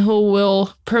a man who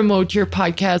will promote your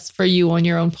podcast for you on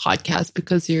your own podcast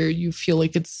because you feel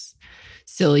like it's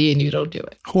silly and you don't do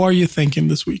it. Who are you thinking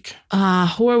this week?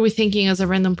 Who are we thinking as a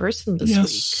random person this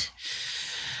Yes. week?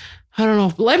 I don't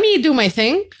know. Let me do my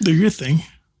thing. Do your thing.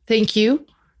 Thank you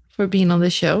for being on the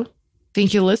show.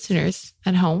 Thank you, listeners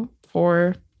at home,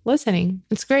 for listening.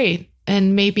 It's great.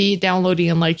 And maybe downloading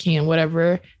and liking and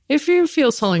whatever, if you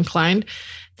feel so inclined.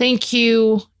 Thank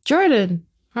you, Jordan,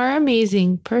 our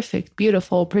amazing, perfect,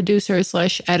 beautiful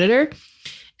producer/editor.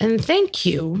 And thank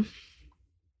you,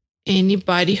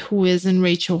 anybody who isn't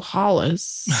Rachel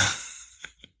Hollis.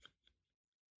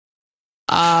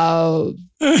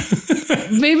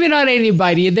 Maybe not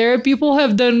anybody. There are people who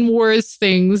have done worse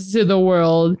things to the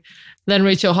world than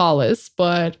Rachel Hollis,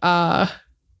 but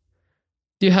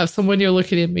do you have someone? You're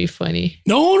looking at me funny.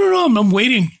 No. I'm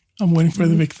waiting. I'm waiting for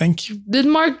the big thank you. Did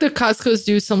Mark Dacascos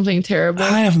do something terrible?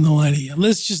 I have no idea.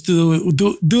 Let's just do it with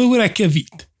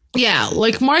Akevit. Yeah,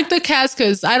 like Mark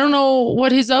Dacascos. I don't know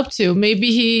what he's up to.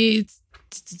 Maybe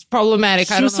it's problematic.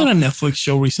 He I don't was know. on a Netflix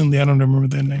show recently. I don't remember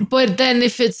their name. But then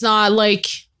if it's not like,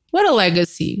 what a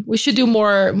legacy. We should do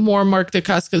more Mark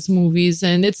Dacascos movies.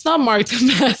 And it's not Mark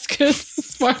Damascus,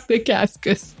 it's Mark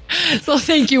Dacascos. So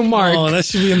thank you, Mark. Oh, that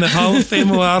should be in the Hall of Fame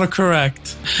of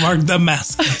autocorrect. Mark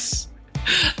Damascus.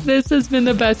 This has been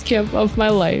the best camp of my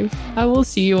life. I will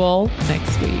see you all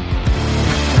next week.